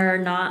were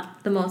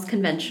not the most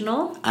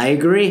conventional, I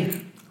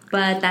agree.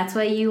 but that's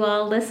why you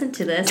all listen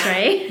to this,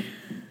 right?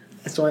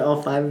 That's why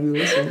all 5 of you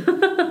listen.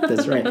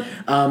 That's right.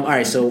 All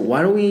right, so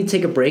why don't we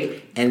take a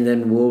break and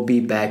then we'll be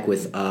back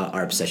with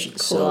our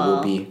obsessions. So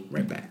we'll be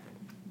right back.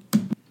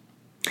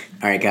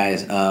 All right,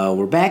 guys,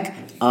 we're back.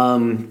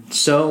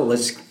 So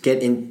let's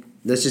get in.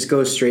 Let's just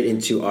go straight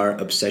into our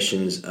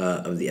obsessions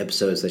of the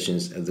episode,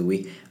 obsessions of the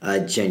week.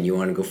 Jen, you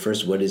want to go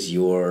first? What is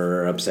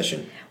your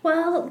obsession?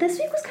 Well, this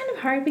week was kind of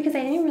hard because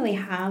I didn't really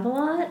have a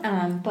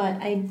lot, but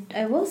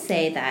I will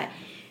say that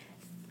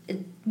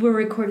we're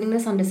recording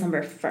this on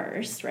December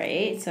 1st,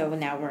 right? So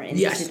now we're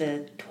into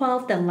the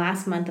 12th and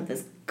last month of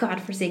this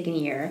godforsaken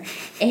year.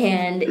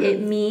 And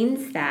it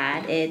means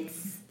that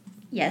it's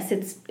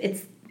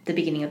the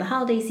beginning of the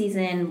holiday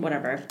season,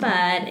 whatever,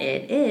 but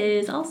it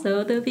is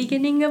also the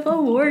beginning of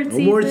award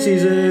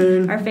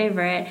season. Our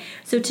favorite.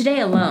 So today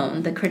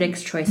alone, the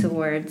Critics' Choice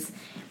Awards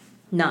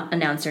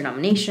announced their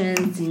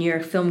nominations. The New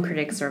York Film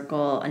Critics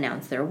Circle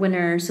announced their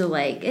winner. So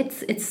like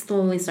it's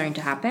slowly starting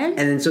to happen.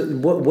 And then so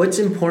what's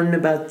important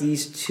about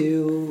these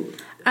two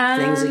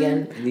things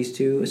again? These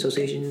two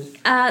associations?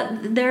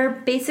 They're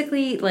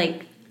basically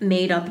like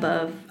made up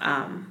of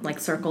like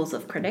circles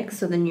of critics.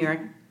 So the New York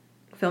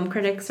Film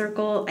Critics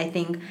Circle, I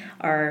think,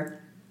 are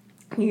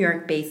New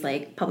York-based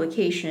like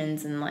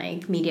publications and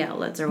like media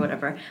outlets or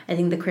whatever. I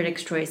think the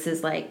Critics' Choice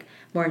is like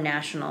more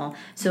national.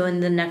 So in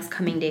the next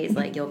coming days,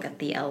 like you'll get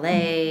the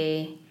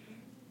LA,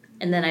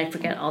 and then I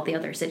forget all the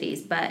other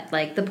cities. But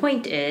like the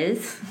point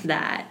is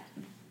that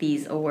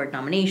these award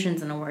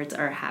nominations and awards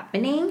are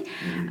happening.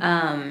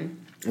 And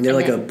they're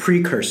like a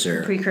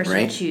precursor,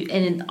 right? To,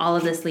 and all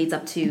of this leads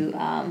up to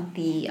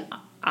the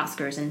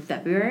Oscars in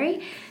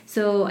February.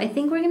 So I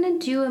think we're gonna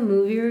do a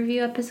movie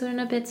review episode in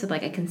a bit, so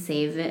like I can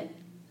save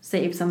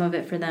some of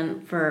it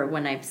for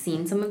when I've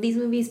seen some of these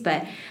movies.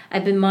 But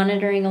I've been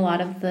monitoring a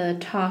lot of the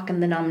talk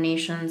and the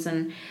nominations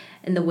and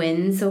the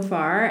wins so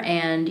far,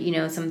 and you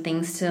know, some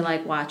things to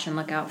like watch and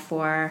look out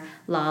for: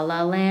 La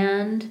La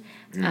Land,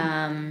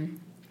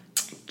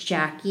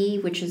 Jackie,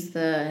 which is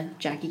the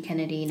Jackie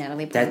Kennedy,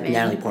 Natalie Portman. That's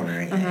Natalie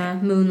Portman,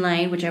 right?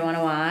 Moonlight, which I want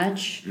to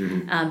watch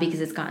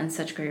because it's gotten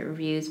such great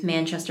reviews.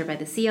 Manchester by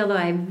the Sea, although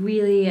I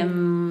really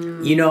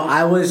am. You know,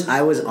 I was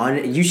on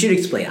it. You should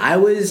explain. I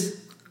was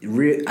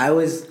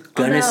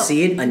gonna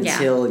see it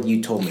until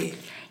you told me.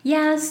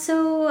 Yeah,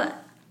 so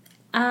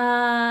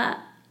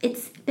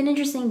it's been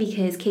interesting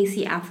because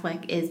Casey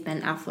Affleck is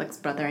Ben Affleck's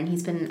brother, and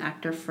he's been an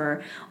actor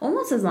for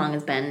almost as long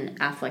as Ben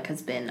Affleck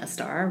has been a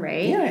star,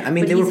 right? Yeah, I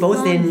mean, they were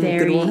both in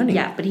Good Will Hunting.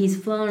 Yeah, but he's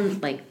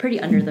flown, like, pretty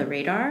under the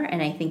radar,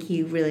 and I think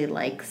he really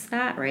likes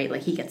that, right?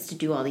 Like, he gets to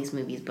do all these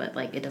movies, but,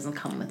 like, it doesn't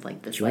come with,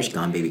 like, this, Did you watch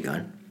Gone, Baby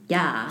Gone?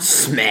 Yeah.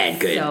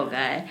 Mad good. So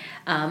good.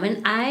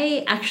 And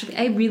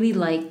I really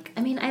like,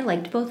 I mean, I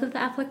liked both of the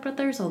Affleck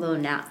brothers, although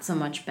not so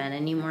much Ben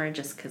anymore,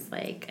 just because,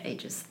 like, I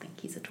just think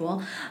he's a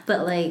tool.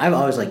 But, like... I've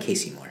always liked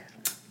Casey more.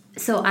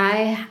 So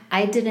I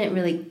didn't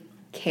really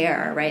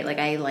care, right? Like,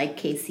 I like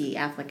Casey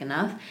Affleck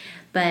enough.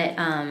 But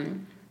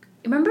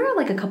remember,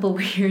 like, a couple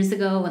of years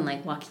ago when,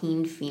 like,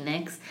 Joaquin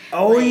Phoenix...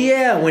 Oh, like,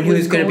 yeah, when he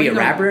was going to be a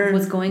rapper?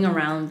 Was going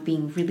around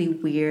being really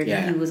weird. Yeah.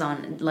 And he was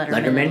on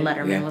Letterman. And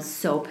Letterman was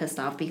so pissed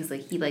off because,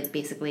 like, he, like,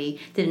 basically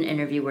did an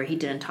interview where he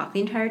didn't talk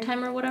the entire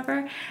time or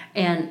whatever.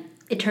 And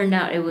it turned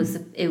out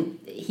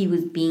he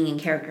was being in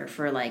character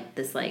for, like,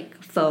 this,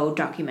 like, faux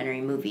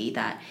documentary movie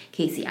that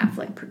Casey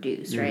Affleck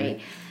produced,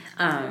 right?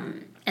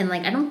 And,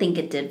 like, I don't think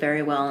it did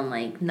very well, and,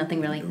 like,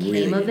 nothing really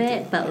came of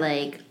it, but,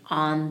 like,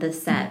 on the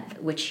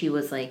set, which he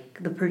was, like,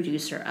 the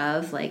producer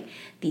of, like,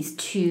 these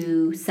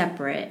two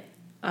separate,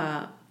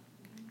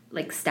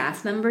 like,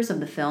 staff members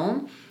of the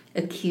film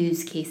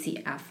accused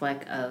Casey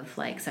Affleck of,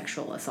 like,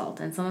 sexual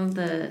assault, and some of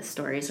the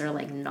stories are,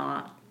 like,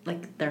 not,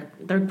 like,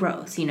 they're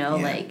gross, you know,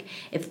 like,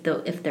 if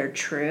they're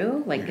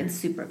true, like, it's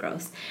super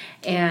gross,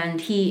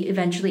 and he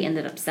eventually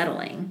ended up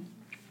settling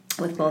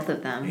with both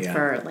of them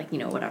for, like, you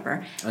know,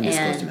 whatever.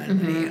 Undisclosed amount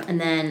of money,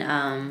 And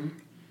then,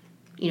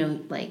 you know,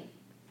 like,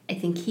 I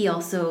think he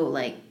also,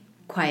 like,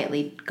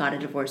 quietly got a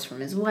divorce from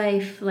his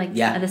wife, like,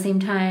 at the same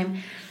time.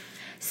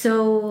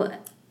 So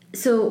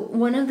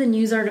one of the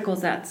news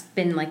articles that's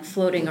been, like,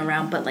 floating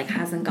around but, like,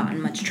 hasn't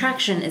gotten much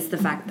traction is the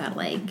fact that,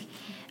 like,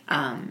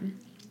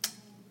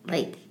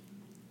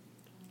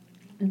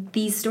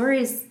 these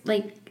stories,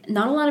 like,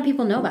 not a lot of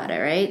people know about it,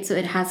 right? So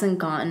it hasn't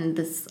gotten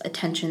this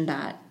attention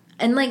that...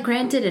 And, like,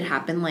 granted, it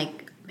happened,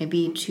 like,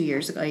 maybe 2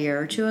 years ago, a year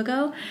or two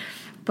ago.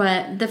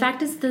 But the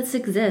fact is this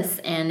exists,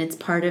 and it's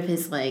part of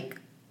his like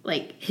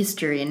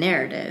history and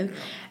narrative.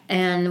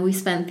 And we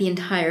spent the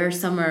entire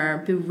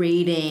summer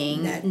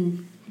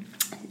berating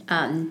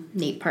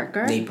Nate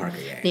Parker. Nate Parker,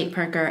 yeah. Nate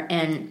Parker.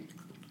 And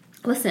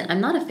listen, I'm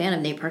not a fan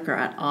of Nate Parker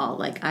at all.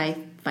 Like, I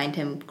find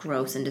him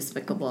gross and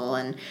despicable.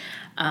 And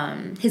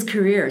his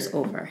career is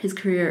over. His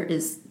career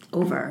is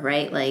over,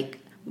 right? Like,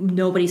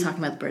 nobody's talking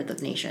about the Birth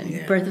of Nation.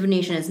 Yeah. Birth of a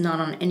Nation is not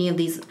on any of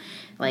these,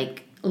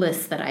 like,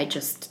 lists that I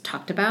just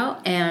talked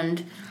about.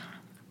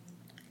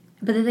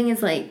 But the thing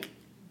is, like,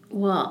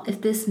 well,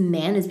 if this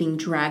man is being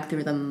dragged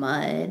through the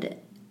mud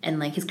and,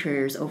 like, his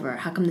career is over,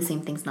 how come the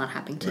same thing's not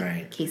happening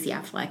to Casey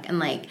Affleck? And,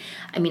 like,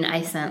 I mean,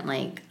 I sent,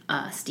 like,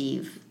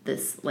 Steve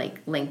this,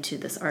 like, link to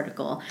this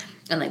article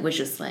and, like, was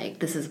just like,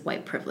 this is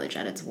white privilege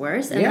at its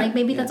worst. And, like,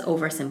 maybe that's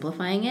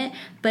oversimplifying it.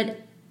 But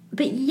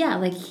yeah,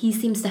 like, he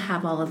seems to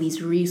have all of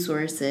these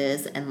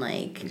resources and,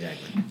 like,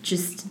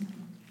 just,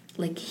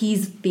 like,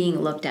 he's being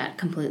looked at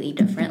completely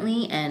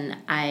differently. And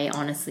I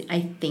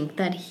think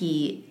that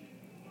he,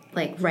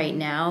 like, right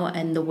now,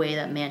 and the way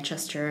that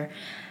Manchester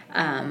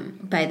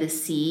by the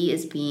Sea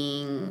is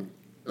being,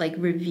 like,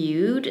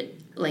 reviewed,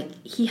 like,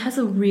 he has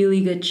a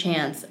really good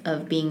chance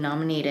of being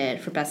nominated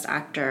for Best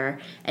Actor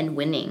and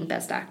winning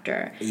Best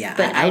Actor. Yeah,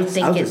 but I was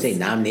going to say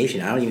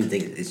nomination. I don't even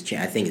think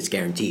I think it's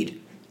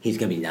guaranteed. He's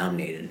going to be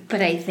nominated.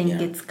 But I think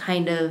it's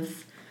kind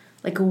of,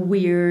 like, a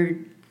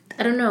weird,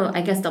 I don't know,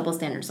 I guess double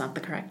standard's not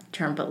the correct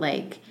term, but,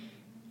 like,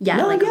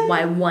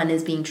 why one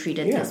is being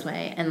treated this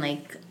way. And,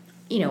 like,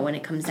 you know, when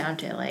it comes down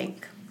to,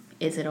 like,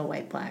 is it a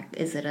white-black,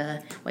 is it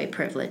a white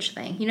privilege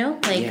thing, you know?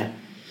 Like,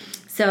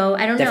 so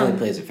I don't know. Definitely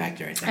plays a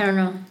factor, I think. I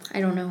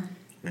don't know.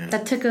 Yeah.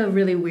 That took a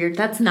really weird,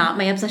 that's not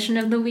my obsession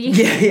of the week.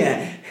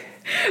 Yeah.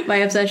 My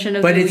obsession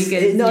of the week is...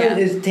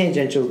 it's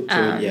tangential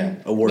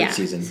to, award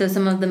season. So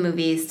some of the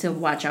movies to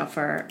watch out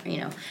for, you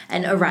know,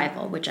 and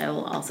Arrival, which I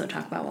will also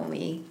talk about when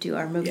we do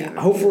our movie review.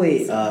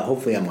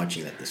 Hopefully I'm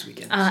watching that this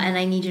weekend. And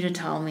I need you to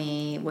tell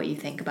me what you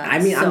think about it. I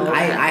mean,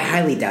 I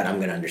highly doubt I'm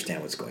going to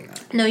understand what's going on.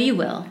 No, you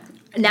will.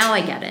 Now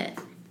I get it.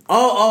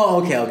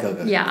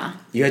 Okay. Yeah.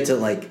 You had to,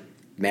 like,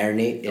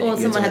 marinate? Well,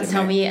 someone had to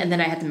tell me, and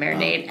then I had to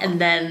marinate, and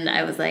then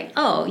I was like,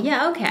 oh,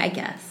 yeah, okay, I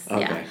guess.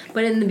 Okay. Yeah.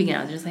 But in the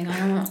beginning, I was just like,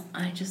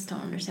 I just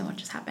don't understand what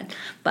just happened.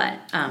 But,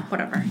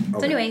 whatever. Okay. So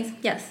anyways,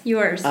 yes,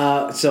 yours.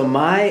 So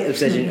my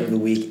obsession of the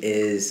week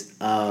is,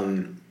 you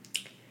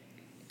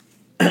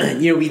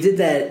know, we did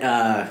that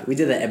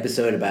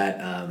episode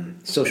about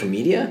social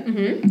media,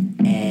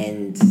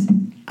 and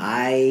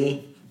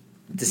I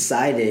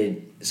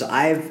decided, so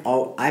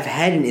I've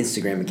had an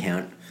Instagram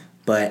account,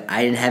 but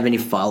I didn't have any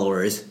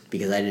followers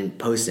because I didn't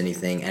post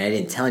anything, and I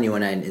didn't tell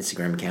anyone I had an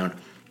Instagram account.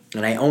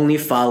 And I only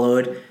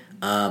followed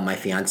my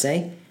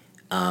fiance,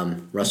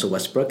 Russell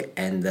Westbrook,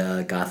 and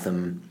the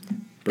Gotham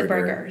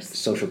Burgers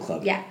Social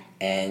Club. Yeah.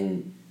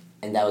 And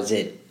that was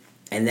it.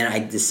 And then I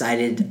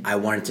decided I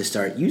wanted to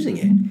start using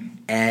it.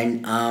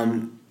 And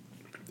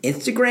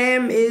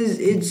Instagram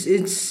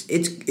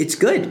it's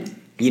good.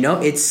 You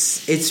know,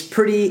 it's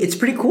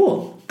pretty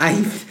cool.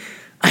 I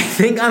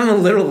think I'm a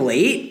little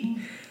late.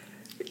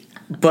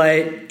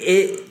 But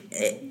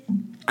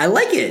I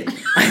like it.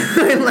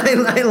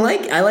 I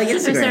like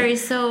Instagram. I'm sorry.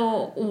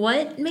 So,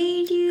 what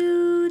made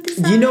you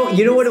decide? You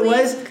know what it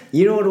was.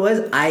 You know what it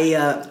was.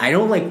 I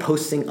don't like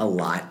posting a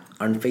lot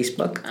on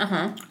Facebook.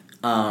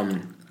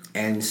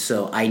 And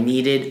so I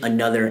needed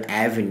another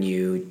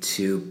avenue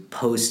to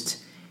post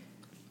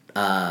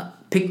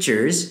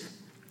pictures,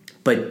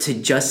 but to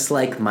just,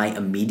 like, my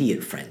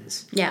immediate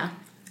friends. Yeah.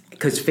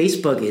 Because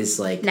Facebook is,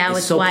 like, now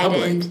it's so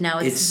widened. Public. Now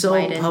it's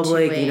so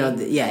public, you know.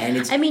 And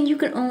it's. I mean, you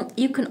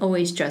can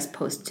always just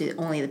post to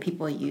only the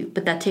people you,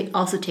 but that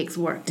also takes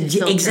work to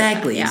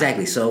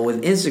exactly. So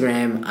with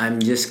Instagram, I'm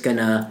just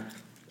gonna,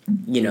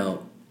 you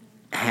know,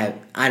 have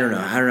I don't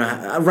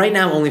know. Right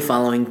now, I'm only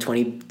following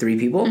 23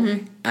 people.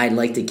 I'd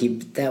like to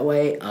keep it that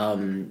way.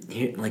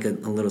 Here, like a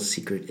little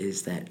secret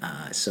is that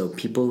so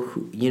people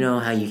who, you know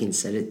how you can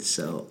set it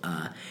so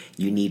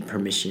you need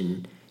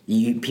permission.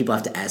 People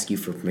have to ask you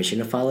for permission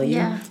to follow you.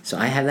 Yeah. So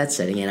I have that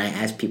setting, and I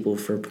ask people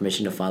for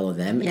permission to follow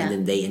them, and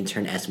then they in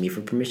turn ask me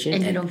for permission,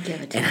 and you don't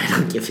give it to them. And I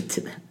don't give it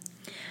to them.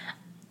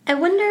 I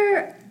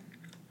wonder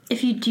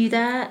if you do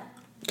that,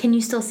 can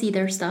you still see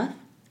their stuff?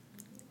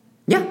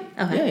 Yeah.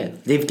 Okay. Yeah.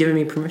 They've given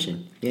me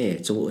permission. Yeah.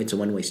 It's a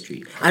one-way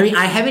street. I mean,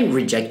 I haven't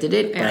rejected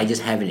it, but I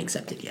just haven't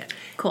accepted yet.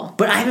 Cool.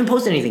 But I haven't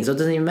posted anything, so it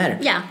doesn't even matter.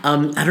 Yeah.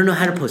 I don't know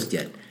how to post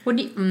yet. What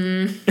do you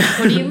mean?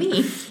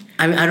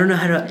 I mean, I don't know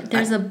how to.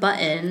 There's a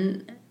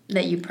button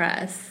that you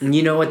press.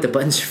 You know what? The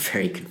buttons are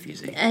very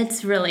confusing.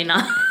 It's really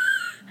not.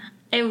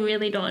 I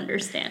really don't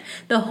understand.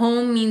 The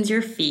home means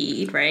your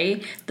feed,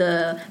 right?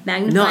 The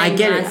magnifying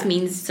glass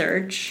means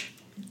search.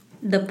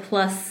 The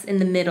plus in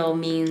the middle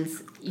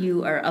means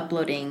you are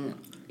uploading,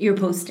 you're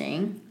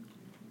posting.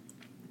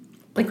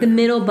 Like the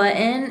middle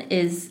button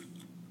is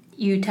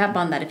you tap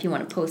on that if you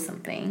want to post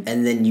something.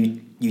 And then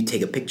you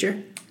take a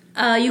picture?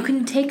 You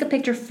can take a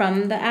picture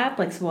from the app,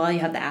 like so while you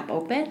have the app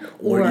open.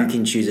 Or you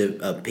can choose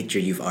a picture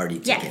you've already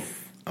taken. Yes.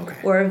 Okay.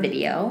 Or a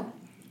video.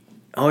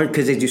 Or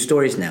because they do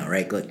stories now,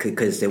 right?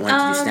 Because they want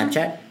to do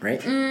Snapchat,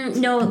 right?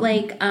 No,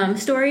 like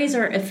stories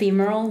are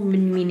ephemeral,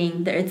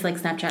 meaning that it's like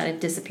Snapchat.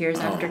 It disappears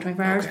after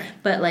 24 hours. Okay.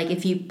 But like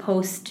if you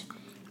post,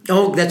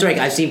 Oh, that's right.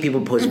 I've seen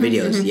people post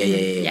videos.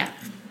 Yeah.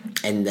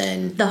 And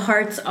then the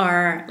hearts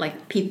are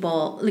like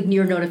people, like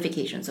your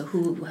notifications. So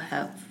who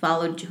has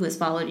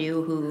followed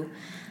you, who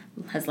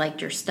has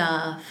liked your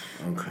stuff.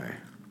 okay.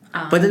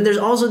 But then there's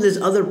also this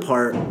other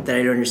part that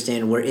I don't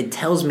understand where it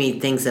tells me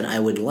things that I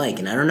would like,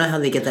 and I don't know how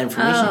they get that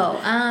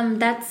information.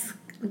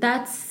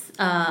 That's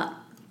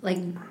like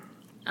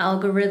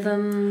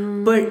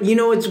algorithm. But you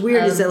know what's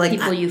weird is that like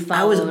people you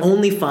I was followed.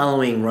 only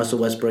following Russell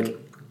Westbrook.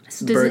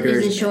 Is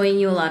burgers. it showing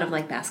you a lot of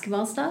like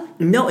basketball stuff?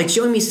 No, it's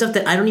showing me stuff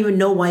that I don't even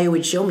know why it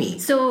would show me.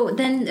 So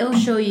then it'll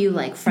show you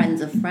like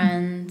friends of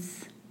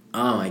friends.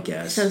 Oh, I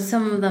guess. So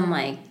some of them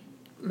like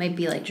might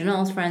be like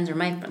Janelle's friends or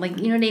my, like,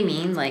 you know what I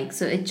mean? Like,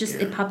 so it just,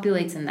 it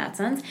populates in that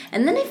sense.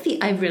 And then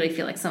I really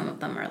feel like some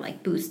of them are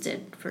like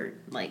boosted for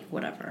like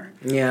whatever.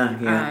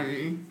 Yeah.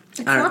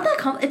 It's not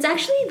that it's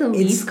actually the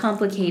least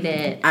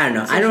complicated. I don't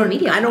know.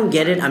 I don't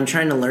get it. I'm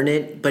trying to learn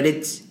it, but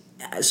it's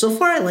so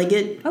far I like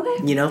it.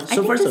 Okay. You know,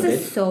 so far so good.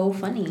 This is so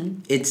funny.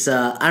 It's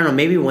I don't know.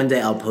 Maybe one day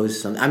I'll post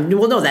something.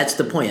 Well, no, that's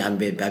the point. I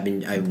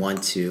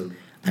want to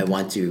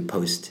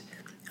post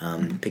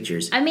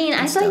pictures. I mean,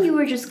 I stuff. thought you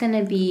were just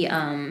gonna be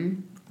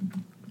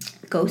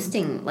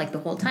ghosting like the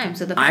whole time.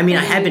 So I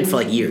have been for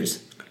like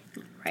years.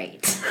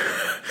 Right.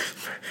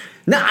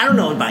 No, I don't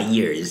know about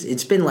years.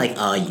 It's been like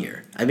a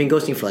year. I've been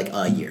ghosting for like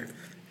a year,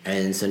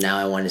 and so now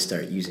I want to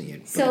start using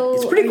it. So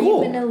it's pretty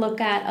cool. Are you gonna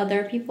look at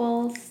other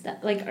people's?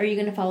 Like, are you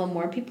gonna follow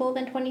more people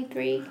than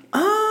 23?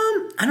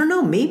 I don't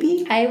know.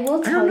 Maybe I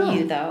will tell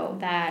you though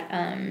that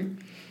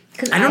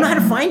because I don't know how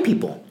to find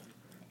people.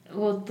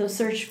 Well, the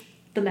search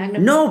the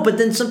magnet. No, but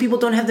then some people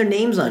don't have their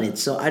names on it,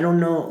 so I don't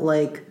know.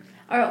 Like,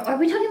 are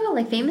we talking about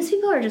like famous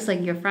people or just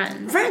like your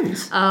friends?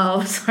 Friends.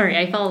 Oh, sorry.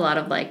 I follow a lot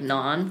of like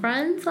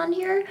non-friends on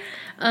here.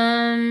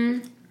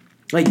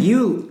 Like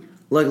you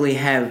luckily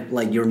have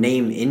like your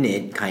name in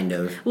it, kind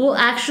of. Well,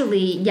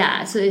 actually,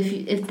 yeah. So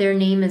if their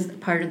name is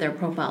part of their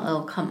profile,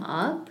 it'll come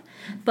up.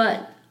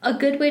 But a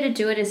good way to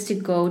do it is to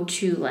go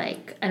to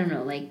like, I don't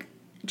know, like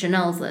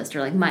Janelle's list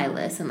or like my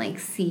list and like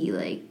see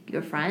like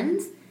your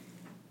friends.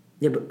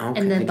 Yeah, but okay,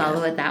 and then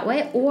follow it that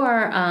way.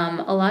 Or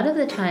a lot of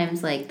the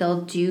times, like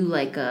they'll do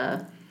like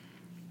a,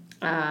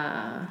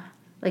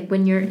 like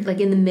when you're like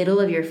in the middle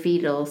of your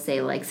feed, it'll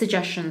say like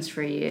suggestions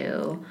for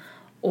you.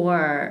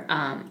 Or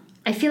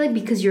I feel like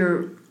because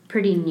you're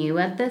pretty new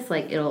at this,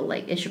 like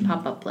it should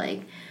pop up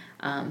like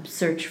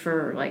search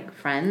for like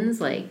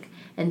friends, like.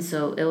 And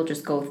so it'll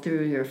just go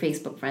through your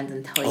Facebook friends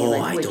and tell you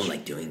like which. I don't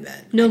like doing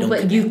that. No,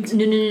 but you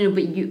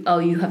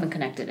haven't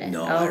connected it.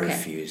 No, I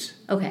refuse.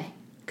 Okay.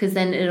 Because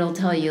then it'll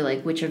tell you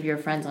like which of your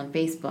friends on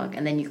Facebook,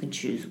 and then you can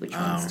choose which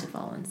ones to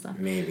follow and stuff.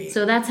 Maybe.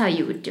 So that's how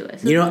you would do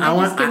it. So you know, I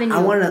want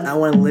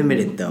to limit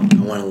it though.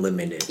 I want to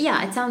limit it.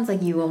 Yeah, it sounds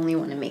like you only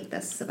want to make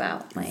this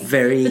about like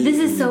very. But this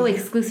is so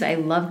exclusive. I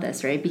love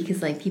this, right?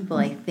 Because like people,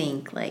 I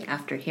think like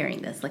after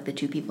hearing this, like the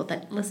two people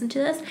that listen to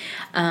this,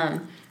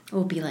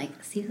 will be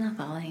like, Steve's not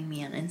following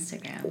me on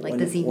Instagram. Like,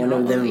 does he know? One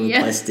of them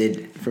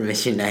requested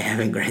permission. I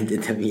haven't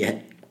granted them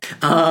yet.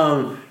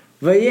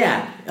 But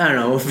yeah, I don't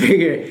know. We'll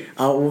figure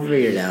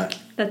it out.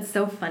 That's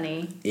so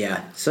funny.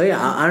 Yeah. So yeah,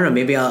 I don't know.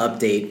 Maybe I'll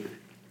update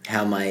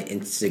how my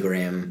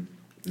Instagram.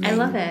 I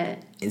love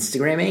it.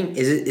 Instagramming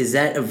is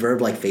that a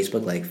verb like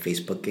Facebook? Like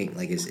Facebooking?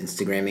 Like is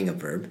Instagramming a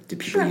verb? Do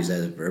people use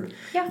that as a verb?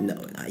 Yeah. No.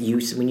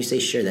 When you say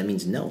sure, that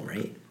means no,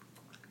 right?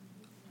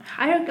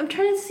 I'm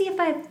trying to see if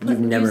I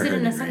use it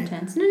in a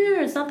sentence. No.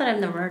 It's not that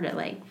I've never heard it.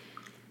 Like,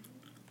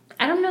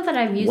 I don't know that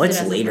I've used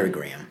What's it. What's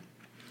latergram?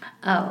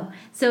 Oh,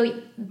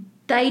 so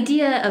the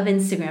idea of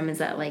Instagram is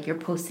that like you're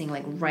posting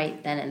like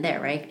right then and there,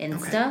 right?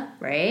 Insta,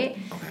 right?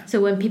 Okay.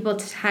 So when people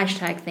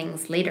hashtag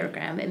things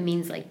latergram, it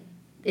means like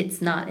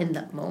it's not in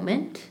the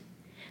moment.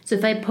 So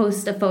if I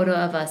post a photo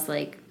of us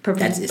like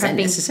is that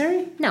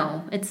necessary?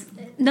 No,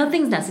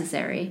 nothing's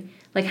necessary.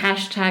 Like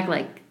hashtag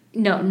like.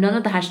 No, none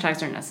of the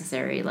hashtags are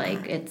necessary.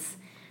 Like, it's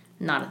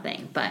not a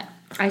thing. But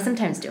I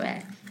sometimes do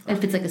it.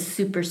 If it's like a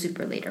super,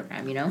 super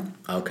latergram, you know?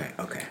 Okay.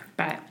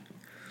 But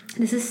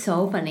this is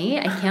so funny.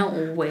 I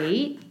can't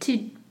wait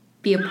to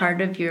be a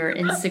part of your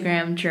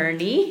Instagram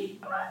journey.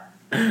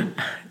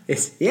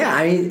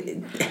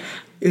 It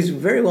was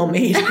very well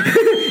made.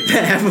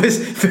 That app was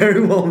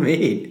very well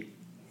made.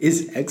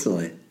 It's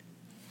excellent.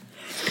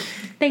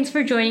 Thanks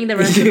for joining the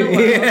rest of the world.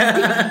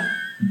 Yeah.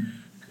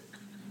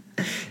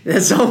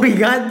 That's all we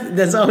got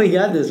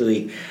this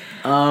week.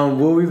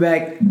 We'll be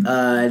back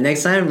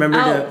next time.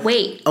 Remember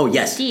wait. Oh,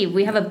 yes. Steve,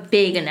 we have a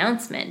big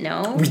announcement,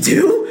 no? We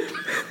do?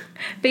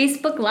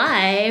 Facebook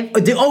Live.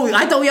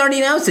 I thought we already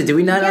announced it. Did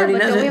we not already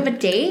announce it? Don't we have a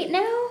date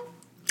now?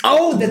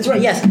 Oh, that's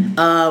right. Yes.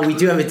 We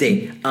do have a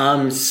date.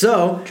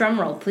 So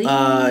drum roll, please.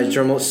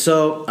 Drum roll.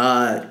 So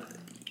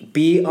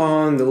be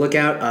on the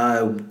lookout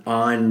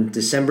on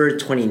December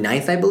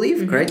 29th, I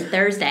believe, correct?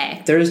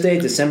 Thursday,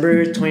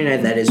 December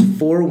 29th. That is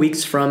 4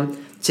 weeks from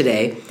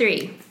today.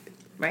 3,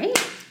 right?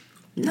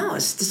 No,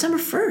 it's December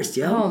 1st,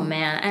 yo. Oh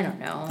man, I don't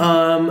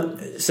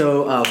know.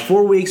 So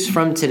 4 weeks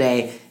from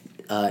today,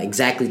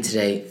 exactly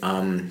today,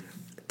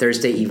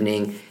 Thursday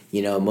evening,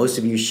 most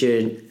of you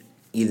should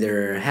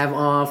either have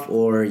off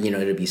or,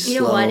 it'll be slow.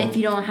 You know what? If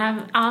you don't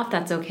have off,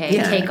 that's okay.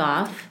 Yeah. Take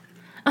off.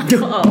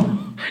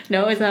 Oh.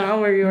 No, is that not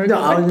where you were No,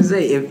 going? I was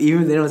going to say,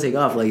 even if they don't take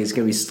off, it's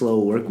going to be slow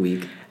work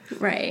week.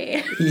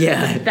 Right.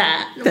 Yeah.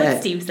 What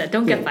Steve said.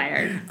 Don't get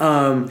fired. Be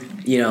on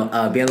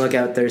the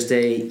lookout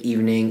Thursday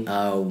evening.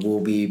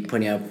 We'll be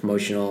putting out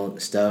promotional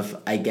stuff,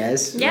 I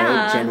guess.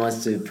 Yeah. Right? Jen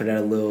wants to put out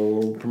a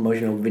little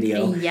promotional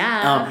video.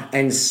 Yeah.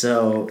 And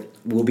so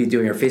we'll be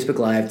doing our Facebook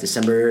Live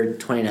December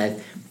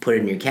 29th. Put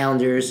it in your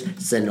calendars.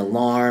 Set an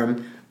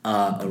alarm,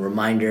 a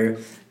reminder.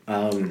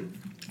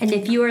 And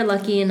if you are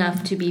lucky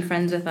enough to be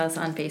friends with us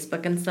on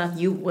Facebook and stuff,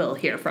 you will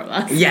hear from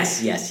us.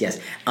 Yes.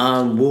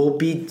 We'll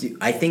be.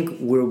 I think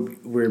we're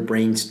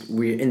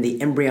in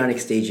the embryonic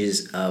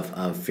stages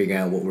of figuring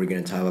out what we're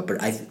going to talk about.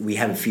 But we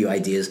have a few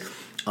ideas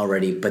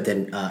already. But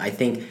then I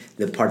think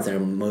the part that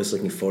I'm most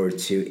looking forward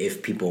to,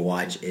 if people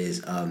watch,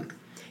 is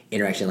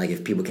interaction. Like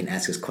if people can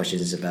ask us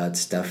questions about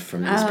stuff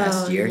from this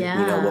past year.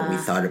 Yeah. What we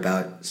thought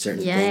about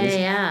certain things.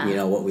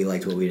 Yeah. What we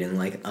liked, what we didn't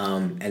like.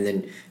 And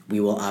then we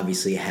will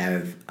obviously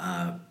have.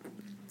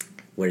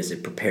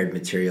 Prepared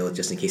material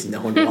just in case no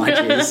one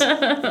watches.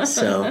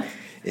 So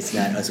it's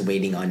not us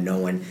waiting on no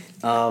one.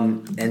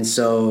 And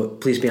so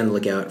please be on the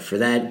lookout for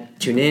that.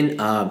 Tune in.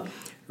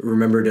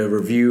 Remember to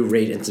review,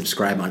 rate, and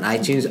subscribe on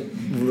iTunes.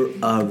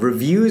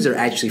 Reviews are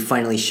actually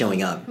finally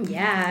showing up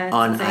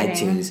on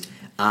exciting.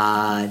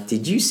 iTunes.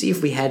 Did you see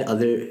if we had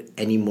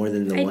any more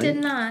than the one? I did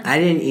not. I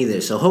didn't either.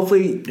 So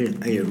hopefully,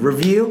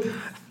 review.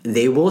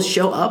 They will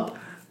show up.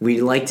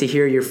 We'd like to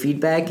hear your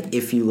feedback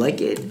if you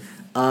like it.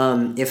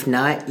 If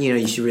not,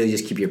 you should really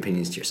just keep your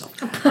opinions to yourself.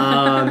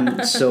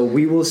 So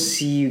we will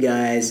see you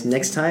guys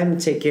next time.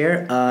 Take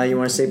care. You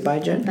want to say bye,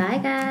 Jen? Bye,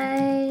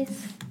 guys.